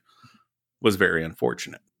learned, was very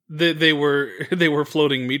unfortunate. They were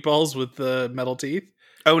floating meatballs with metal teeth.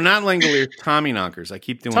 Oh, not Langoliers, Tommyknockers. I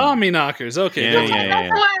keep doing Tommyknockers. Okay, that's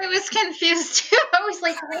why I was confused too. I was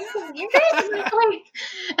like, Langoliers?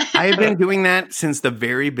 I've been doing that since the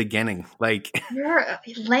very beginning. Like, you're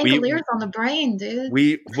Langoliers on the brain, dude.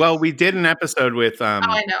 We did an episode with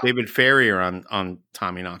David Ferrier on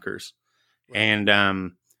Tommyknockers,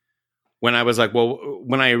 and when I was like,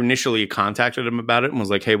 when I initially contacted him about it and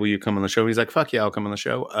was like, hey, will you come on the show? He's like, fuck yeah, I'll come on the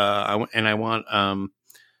show. I want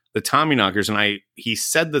the Tommyknockers, and he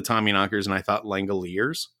said the Tommyknockers, and I thought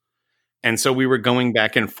Langoliers, and so we were going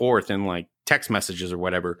back and forth in like text messages or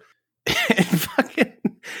whatever,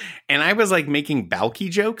 and I was like making Balky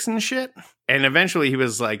jokes and shit, and eventually he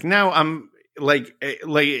was like, no, I'm like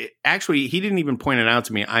actually he didn't even point it out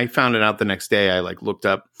to me. I found it out the next day. I like looked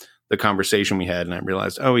up the conversation we had, and I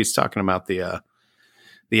realized, oh, he's talking about the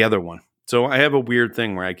other one. So I have a weird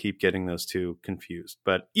thing where I keep getting those two confused,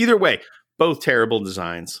 but either way. Both terrible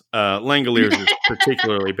designs. Langoliers is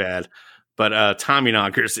particularly bad, but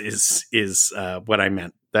Tommyknockers is what I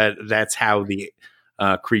meant. That's how the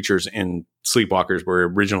creatures in Sleepwalkers were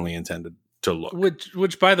originally intended to look.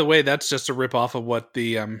 Which, by the way, that's just a ripoff of what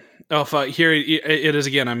the here it is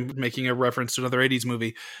again. I'm making a reference to another '80s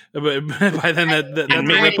movie, but by then that's a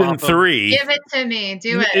ripoff of 3. Give it to me.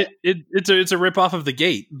 Do it. It's a ripoff of The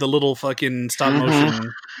Gate, the little fucking stop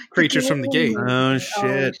motion creatures from The Gate. Oh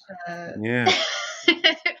shit! Yeah,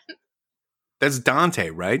 that's Dante,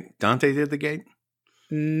 right? Dante did The Gate.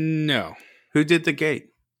 No, who did The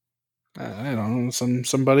Gate? I don't know.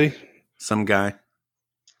 Somebody, some guy.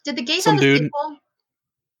 Did The Gate have a sequel?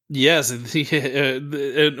 Yes,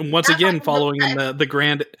 once again, following in the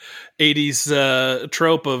grand '80s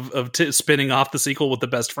trope of spinning off the sequel with the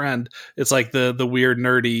best friend. It's like the weird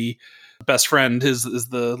nerdy best friend is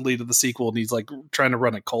the lead of the sequel, and he's like trying to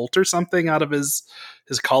run a cult or something out of his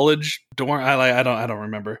college dorm. I don't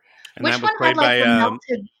remember. And Which that was one played had like by the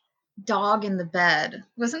melted dog in the bed?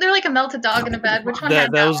 Wasn't there like a melted dog in the bed? Which one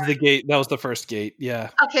had that was one? the gate. That was the first gate. Yeah.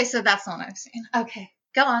 Okay, so that's the one I've seen. Okay,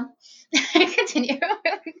 go on. Continue.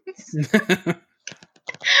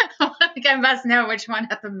 I think I must know which one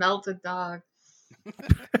had the melted dog.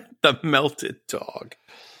 The melted dog.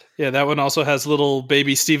 Yeah, that one also has little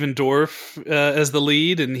baby Steven Dorff as the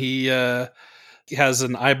lead, and he has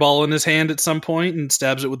an eyeball in his hand at some point and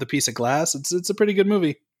stabs it with a piece of glass. It's a pretty good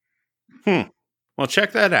movie. Well,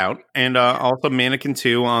 check that out. And also Mannequin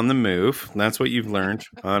 2 on the move. That's what you've learned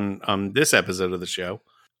on this episode of the show.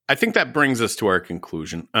 I think that brings us to our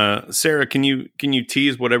conclusion. Sarah, can you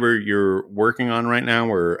tease whatever you're working on right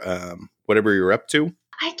now or whatever you're up to?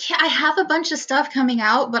 I have a bunch of stuff coming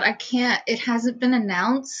out, but I can't. It hasn't been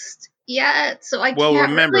announced yet, so I can't. Well,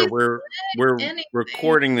 remember, really we're anything.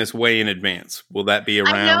 recording this way in advance. Will that be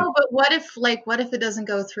around? I know, but what if it doesn't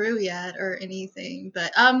go through yet or anything?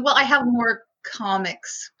 But well, I have more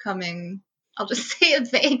comics coming. I'll just say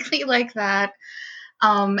it vaguely like that.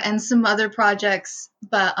 And some other projects,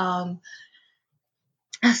 but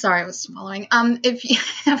sorry, I was swallowing. If you,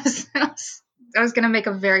 I was gonna make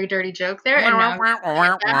a very dirty joke there, and now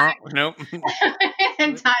Nope.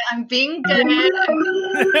 and I'm being good.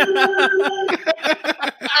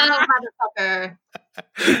 Oh, motherfucker!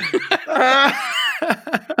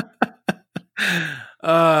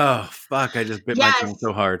 Oh fuck! I just bit my tongue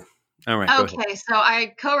so hard. All right. Okay, so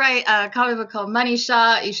I co-write a comic book called Money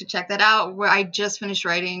Shot. You should check that out. Where I just finished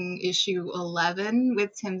writing issue 11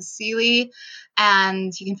 with Tim Seeley,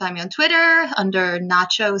 and you can find me on Twitter under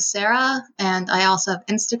Nacho Sarah, and I also have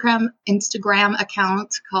Instagram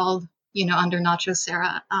account called under Nacho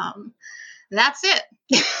Sarah. That's it.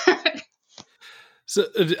 So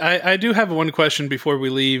I do have one question before we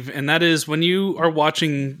leave, and that is, when you are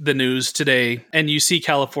watching the news today and you see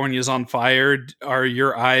California's on fire, are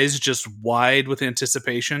your eyes just wide with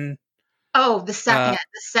anticipation? Oh, the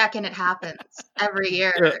second it happens every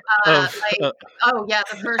year. Oh yeah,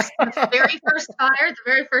 the very first fire, the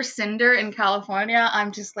very first cinder in California,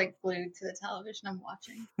 I'm just like glued to the television. I'm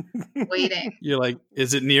watching, waiting. You're like,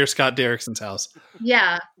 is it near Scott Derrickson's house?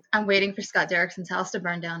 Yeah, I'm waiting for Scott Derrickson's house to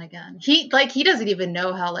burn down again. He doesn't even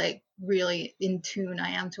know how really in tune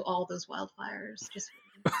I am to all those wildfires. Just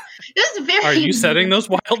this is very. Are you setting those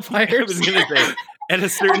wildfires? I was gonna say, at a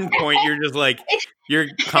certain point, you're just like, you're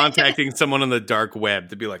contacting someone on the dark web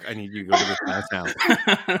to be like, I need you to go to this guy's house.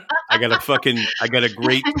 I got a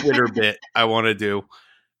great Twitter bit I want to do.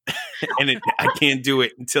 And I can't do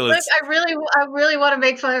it until it's. Look, I really want to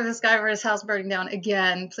make fun of this guy for his house burning down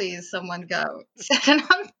again. Please, someone go.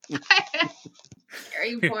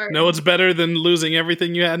 Very important. No, it's better than losing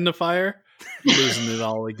everything you had in the fire. Losing it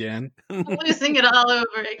all again. Losing it all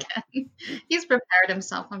over again. He's prepared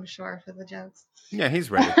himself, I'm sure, for the jokes. Yeah, he's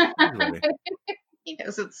ready. He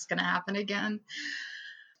knows it's going to happen again.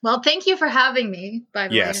 Well, thank you for having me. By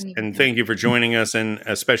the way, and thank you for joining us, and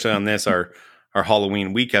especially on this our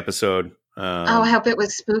Halloween week episode. I hope it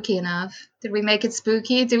was spooky enough. Did we make it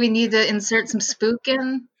spooky? Do we need to insert some spook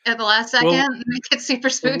in at the last second and make it super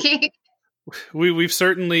spooky? We've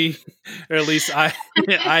certainly, or at least I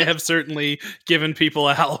have certainly given people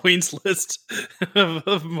a Halloween's list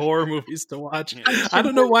of horror movies to watch. I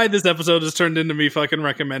don't know why this episode has turned into me fucking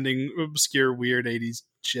recommending obscure, weird 80s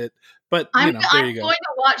shit. But there you go. I'm going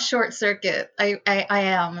to watch Short Circuit. I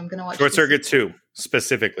am. I'm going to watch Short Circuit 2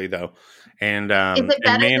 specifically, though. And is it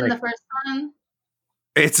better than the first one?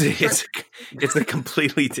 It's a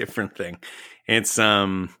completely different thing. It's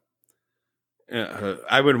I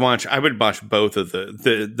would watch both of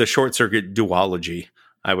the Short Circuit duology.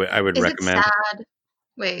 I would recommend. Is it sad?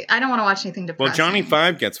 Wait, I don't want to watch anything depressing. Well, Johnny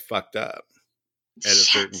Five gets fucked up at a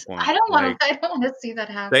certain point. I don't want to see that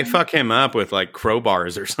happen. They fuck him up with like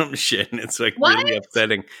crowbars or some shit, and it's like really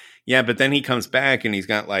upsetting. Yeah, but then he comes back and he's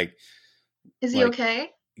got like. Is he okay?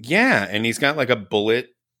 Yeah, and he's got like a bullet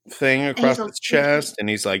thing across his chest, and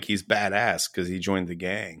he's badass because he joined the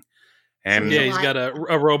gang. And yeah, he's got a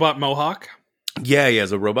robot mohawk. Yeah, he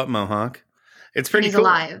has a robot mohawk. It's pretty he's cool.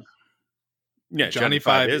 alive. Yeah, Johnny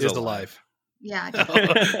Five is alive. Yeah.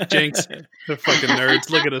 Jinx. The fucking nerds.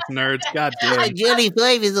 Look at us nerds. God damn. Johnny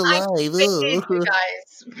Five is alive. I baited you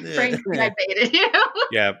guys. Frankly, I baited you.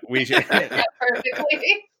 Yeah, we should.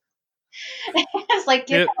 Perfectly. It's like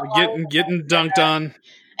getting dunked on.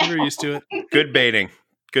 We're used to it. Good baiting.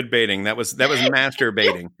 That was master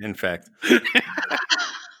baiting, in fact.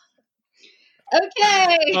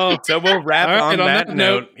 Okay. Oh, So we'll wrap All right, on and that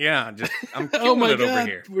note. Yeah, I'm killing oh my it over God.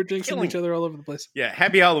 here. We're jinxing Killing each other all over the place. Yeah,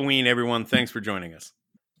 happy Halloween, everyone. Thanks for joining us.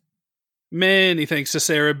 Many thanks to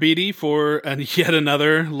Sarah Beattie for yet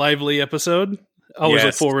another lively episode. Always look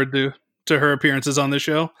Yes. forward to her appearances on the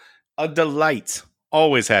show. A delight.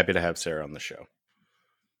 Always happy to have Sarah on the show.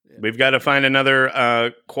 We've got to find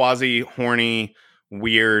another quasi-horny,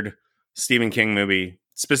 weird Stephen King movie,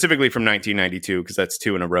 specifically from 1992, because that's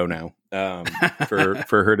 2 in a row now,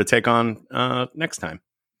 for her to take on next time.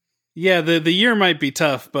 Yeah, the year might be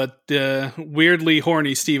tough, but weirdly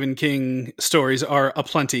horny Stephen King stories are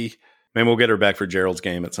aplenty. Maybe we'll get her back for Gerald's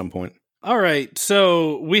Game at some point. All right,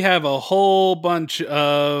 so we have a whole bunch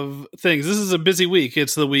of things. This is a busy week.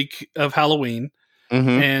 It's the week of Halloween. Mm-hmm.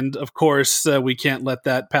 And of course, we can't let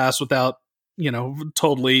that pass without,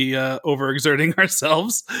 totally overexerting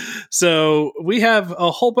ourselves. So we have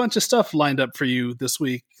a whole bunch of stuff lined up for you this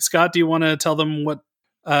week. Scott, do you want to tell them what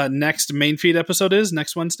next main feed episode is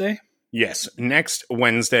next Wednesday? Yes. Next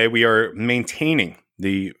Wednesday, we are maintaining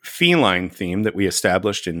the feline theme that we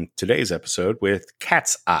established in today's episode with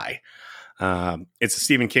Cat's Eye. It's a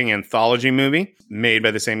Stephen King anthology movie made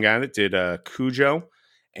by the same guy that did Cujo.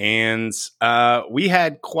 And we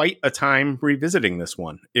had quite a time revisiting this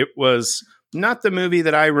one. It was not the movie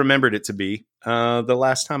that I remembered it to be the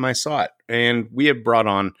last time I saw it. And we have brought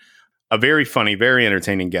on a very funny, very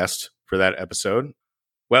entertaining guest for that episode.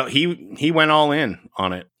 Well, he went all in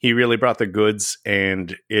on it. He really brought the goods,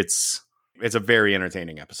 and it's a very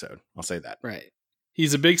entertaining episode. I'll say that. Right.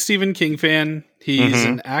 He's a big Stephen King fan. He's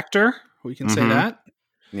an actor. We can say that.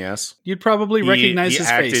 Yes. You'd probably recognize his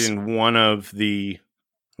face. He acted in one of the,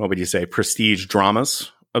 what would you say, prestige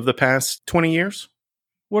dramas of the past 20 years.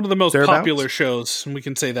 One of the most Thereabouts? popular shows, and we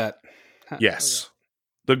can say that. Yes.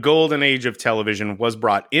 The golden age of television was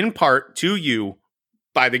brought in part to you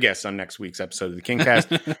by the guest on next week's episode of the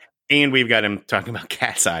Kingcast. And we've got him talking about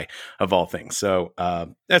Cat's Eye, of all things. So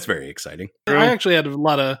that's very exciting. I actually had a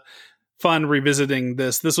lot of fun revisiting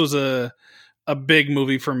this. This was a big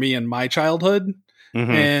movie for me in my childhood.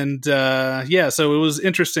 Mm-hmm. And so it was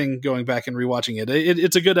interesting going back and rewatching it.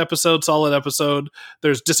 It's a good episode, solid episode.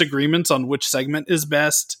 There's disagreements on which segment is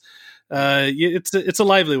best. It's a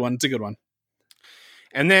lively one. It's a good one.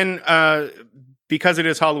 And then because it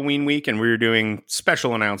is Halloween week and we're doing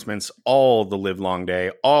special announcements all the live long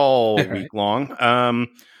day, all week long,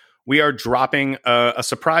 we are dropping a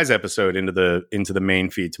surprise episode into the main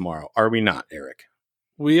feed tomorrow. Are we not, Eric?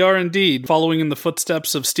 We are indeed. Following in the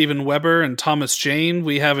footsteps of Steven Weber and Thomas Jane,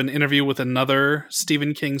 we have an interview with another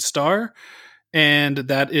Stephen King star, and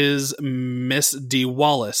that is Miss Dee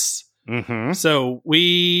Wallace. Mm-hmm. So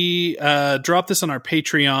we dropped this on our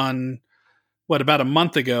Patreon, about a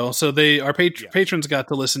month ago. So our patrons got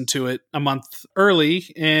to listen to it a month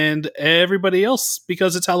early, and everybody else,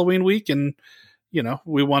 because it's Halloween week and,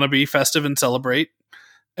 we want to be festive and celebrate,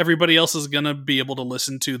 everybody else is going to be able to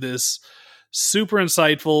listen to this super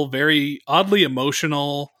insightful, very oddly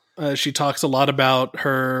emotional. She talks a lot about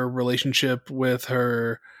her relationship with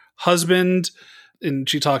her husband, and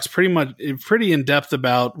she talks pretty in depth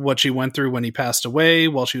about what she went through when he passed away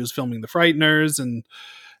while she was filming The Frighteners. And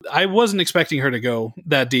I wasn't expecting her to go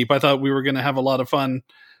that deep. I thought we were going to have a lot of fun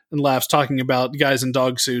and laughs talking about guys in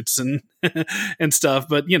dog suits and and stuff.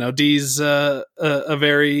 But Dee's a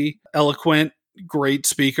very eloquent, great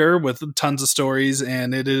speaker with tons of stories,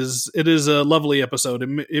 and it is a lovely episode.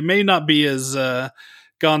 It may not be as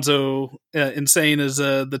gonzo insane as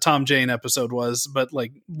the Tom Jane episode was, but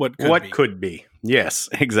what could be. Yes,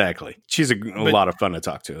 exactly. She's a lot of fun to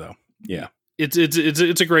talk to, though. Yeah,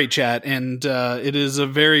 it's a great chat, and it is a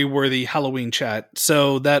very worthy Halloween chat.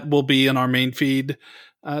 So that will be in our main feed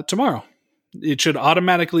tomorrow. It should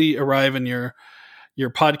automatically arrive in your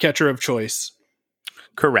podcatcher of choice.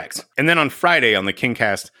 Correct. And then on Friday on the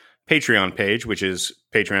Kingcast Patreon page, which is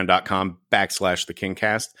patreon.com/the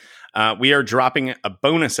Kingcast, we are dropping a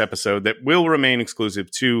bonus episode that will remain exclusive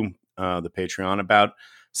to the Patreon about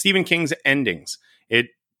Stephen King's endings. It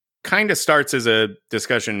kind of starts as a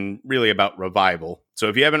discussion really about Revival. So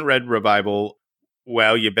if you haven't read Revival,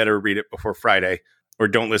 well, you better read it before Friday, or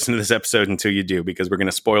don't listen to this episode until you do, because we're going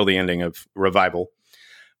to spoil the ending of Revival.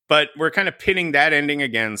 But we're kind of pitting that ending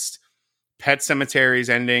against Pet Sematari's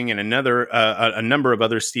ending and a number of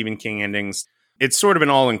other Stephen King endings. It's sort of an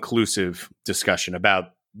all-inclusive discussion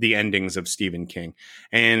about the endings of Stephen King.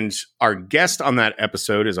 And our guest on that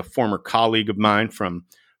episode is a former colleague of mine from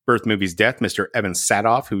Birth Movies Death, Mr. Evan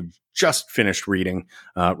Sadoff, who just finished reading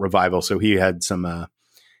Revival. So he had some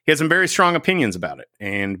very strong opinions about it.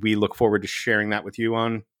 And we look forward to sharing that with you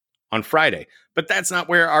on Friday. But that's not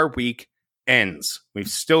where our week ends. We've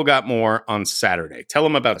still got more on Saturday. Tell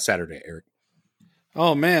them about Saturday, Eric.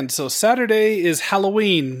 Oh man, so Saturday is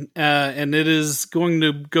Halloween, and it is going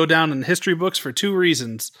to go down in history books for 2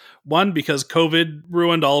 reasons. One, because COVID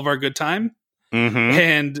ruined all of our good time,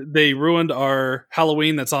 and they ruined our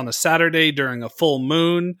Halloween that's on a Saturday during a full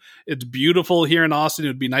moon. It's beautiful here in Austin. It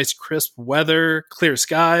would be nice, crisp weather, clear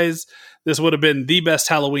skies. This would have been the best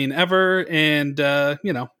Halloween ever, and a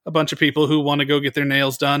bunch of people who want to go get their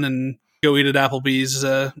nails done and go eat at Applebee's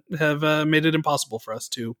have made it impossible for us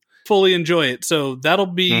to fully enjoy it. So that'll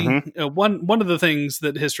be one of the things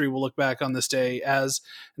that history will look back on this day as.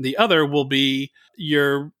 The other will be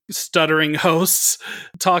your stuttering hosts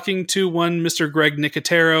talking to one Mr. Greg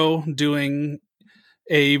Nicotero doing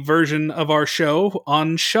a version of our show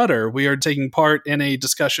on Shudder. We are taking part in a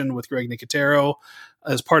discussion with Greg Nicotero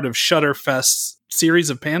as part of Shudderfest's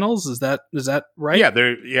series of panels. Is that right?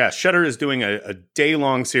 Yeah, Shudder is doing a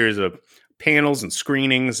day-long series of panels and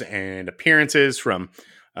screenings and appearances from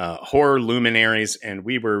horror luminaries, and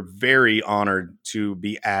we were very honored to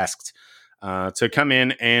be asked to come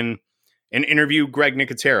in and interview Greg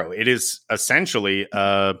Nicotero. It is essentially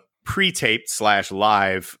a pre-taped /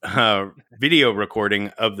 live video recording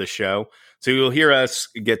of the show, so you'll hear us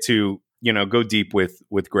get to go deep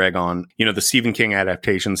with Greg on the Stephen King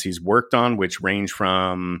adaptations he's worked on, which range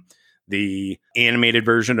from the animated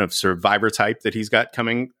version of Survivor Type that he's got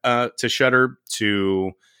coming to Shudder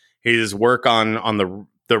to his work on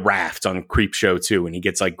the Raft on Creepshow 2, and he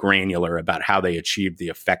gets like granular about how they achieved the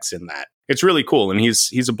effects in that. It's really cool, and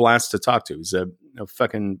he's a blast to talk to. He's a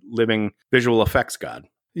fucking living visual effects god.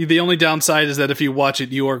 The only downside is that if you watch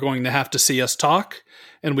it, you are going to have to see us talk,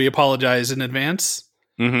 and we apologize in advance.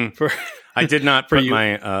 I did not put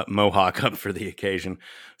my mohawk up for the occasion,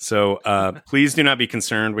 so please do not be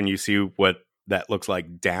concerned when you see what that looks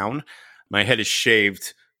like down. My head is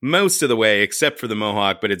shaved most of the way except for the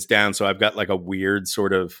mohawk, but it's down, so I've got like a weird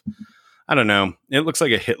sort of, I don't know, it looks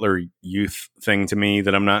like a Hitler Youth thing to me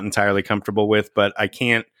that I'm not entirely comfortable with, but I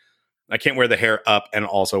can't wear the hair up and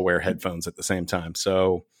also wear headphones at the same time.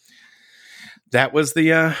 So that was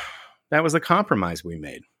the compromise we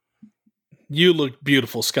made. You look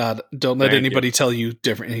beautiful, Scott. Don't let anybody tell you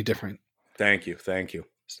any different. Thank you.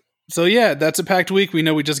 So yeah, that's a packed week. We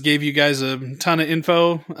know we just gave you guys a ton of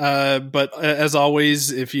info, but as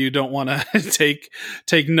always, if you don't want to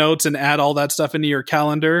take notes and add all that stuff into your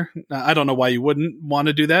calendar, I don't know why you wouldn't want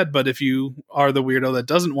to do that, but if you are the weirdo that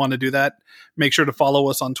doesn't want to do that, make sure to follow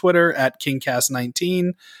us on Twitter at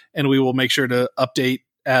KingCast19, and we will make sure to update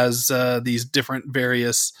as these different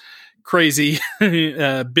various crazy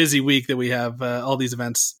busy week that we have all these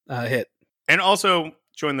events hit. And also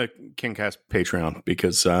join the KingCast Patreon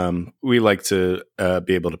because we like to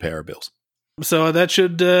be able to pay our bills. So that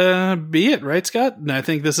should be it, right, Scott? And I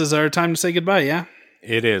think this is our time to say goodbye, yeah?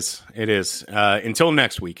 It is. Until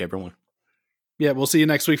next week, everyone. Yeah, we'll see you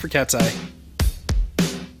next week for Cat's Eye.